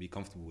and be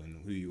comfortable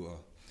in who you are.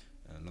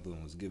 Another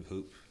one was Give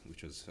Hope,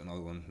 which was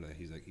another one that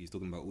he's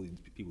talking about all these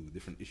people with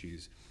different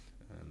issues,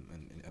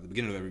 and at the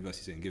beginning of every verse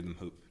he's saying give them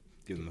hope,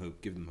 give them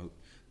hope, give them hope,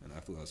 and I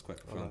thought that was quite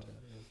profound.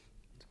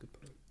 That's a good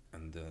point.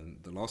 And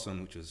the last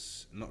one, which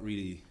was not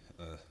really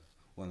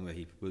one where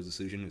he proposed a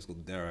solution, it was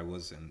called There I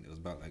Was, and it was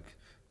about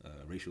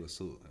racial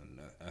assault, and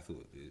I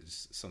thought it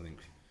was something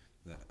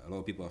that a lot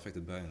of people are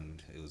affected by,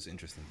 and it was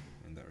interesting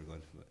in that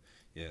regard. But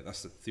yeah,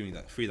 that's the three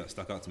that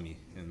stuck out to me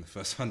in the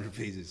first 100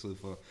 pages so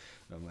far.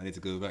 I need to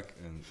go back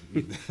and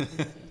read them.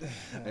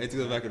 I need to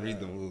go back and read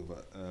them all.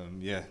 But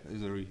yeah,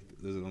 those are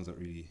the ones that I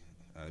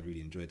really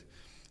enjoyed.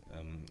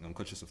 I'm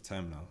conscious of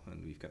time now,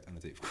 and we've kept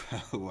Annotate for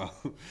quite a while.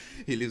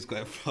 He lives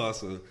quite far,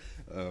 so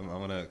I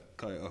want to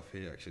cut it off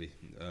here. Actually,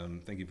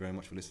 thank you very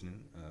much for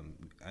listening.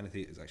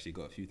 Annotate has actually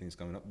got a few things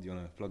coming up. Do you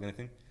want to plug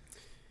anything?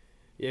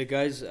 Yeah,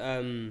 guys,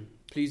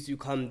 please do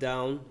come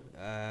down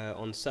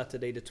on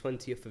Saturday the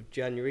 20th of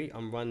January.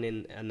 I'm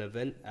running an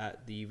event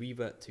at the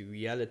Revert to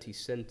Reality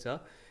Centre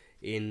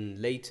in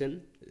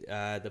Leighton.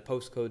 The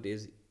postcode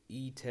is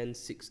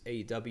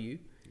E106AW.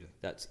 Yeah.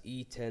 That's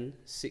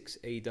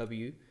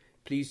E106AW.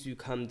 Please do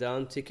come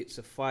down. Tickets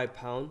are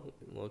 £5.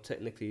 Well,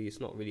 technically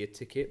it's not really a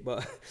ticket,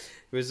 but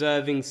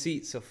reserving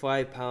seats are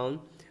 £5.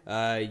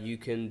 You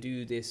can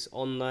do this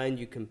online.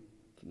 You can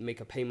make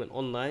a payment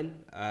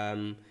online.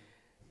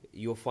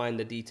 You'll find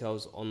the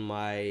details on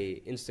my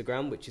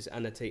Instagram, which is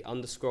annotate_,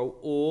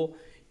 or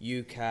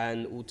you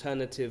can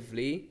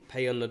alternatively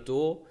pay on the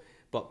door,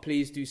 but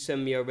please do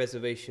send me a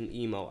reservation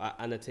email at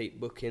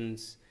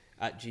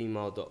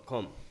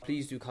annotatebookings@gmail.com.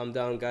 Please do come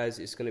down, guys.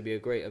 It's going to be a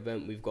great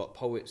event. We've got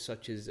poets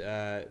such as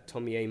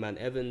Tommy Ayman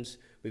Evans.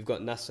 We've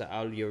got Nasser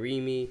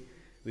Al-Yarimi.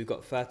 We've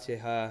got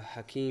Fatiha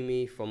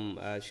Hakimi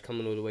she's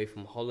coming all the way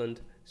from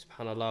Holland.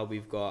 SubhanAllah.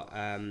 We've got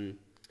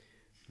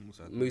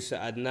Musa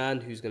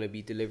Adnan, who's going to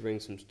be delivering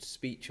some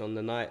speech on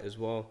the night as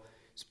well.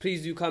 So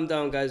please do come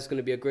down, guys. It's going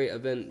to be a great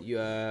event.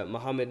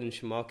 Mohammed and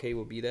Shamake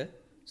will be there.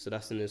 So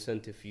that's an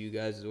incentive for you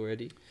guys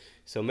already.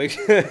 So make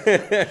sure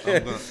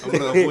I'm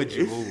gonna avoid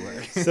you all.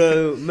 Like.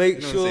 So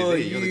make sure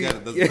you're the guy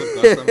that does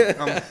the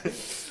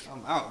podcast.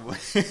 I'm out, boy.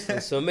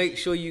 So make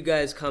sure you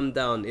guys come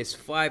down. It's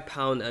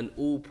 £5 and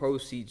all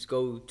proceeds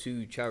go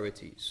to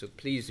charity. So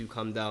please do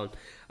come down.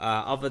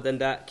 Other than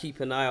that,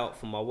 keep an eye out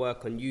for my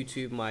work on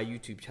YouTube. My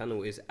YouTube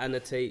channel is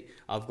Annotate.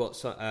 I've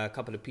got a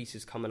couple of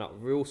pieces coming up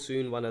real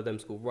soon. One of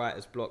them's called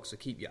Writer's Block. So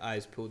keep your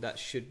eyes peeled. That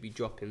should be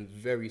dropping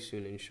very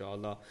soon,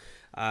 inshallah.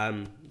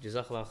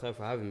 Jazakallah khair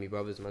for having me,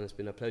 brothers, man. It's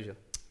been a pleasure.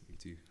 Me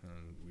too.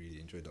 Really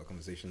enjoyed our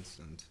conversations,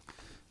 and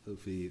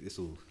hopefully this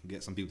will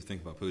get some people to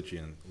think about poetry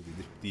and all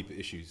the deeper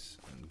issues,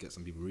 and get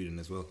some people reading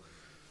as well.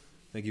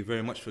 Thank you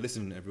very much for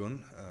listening,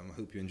 everyone. I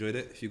hope you enjoyed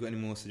it. If you've got any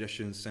more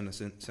suggestions, send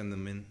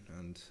them in,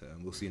 and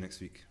we'll see you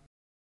next week.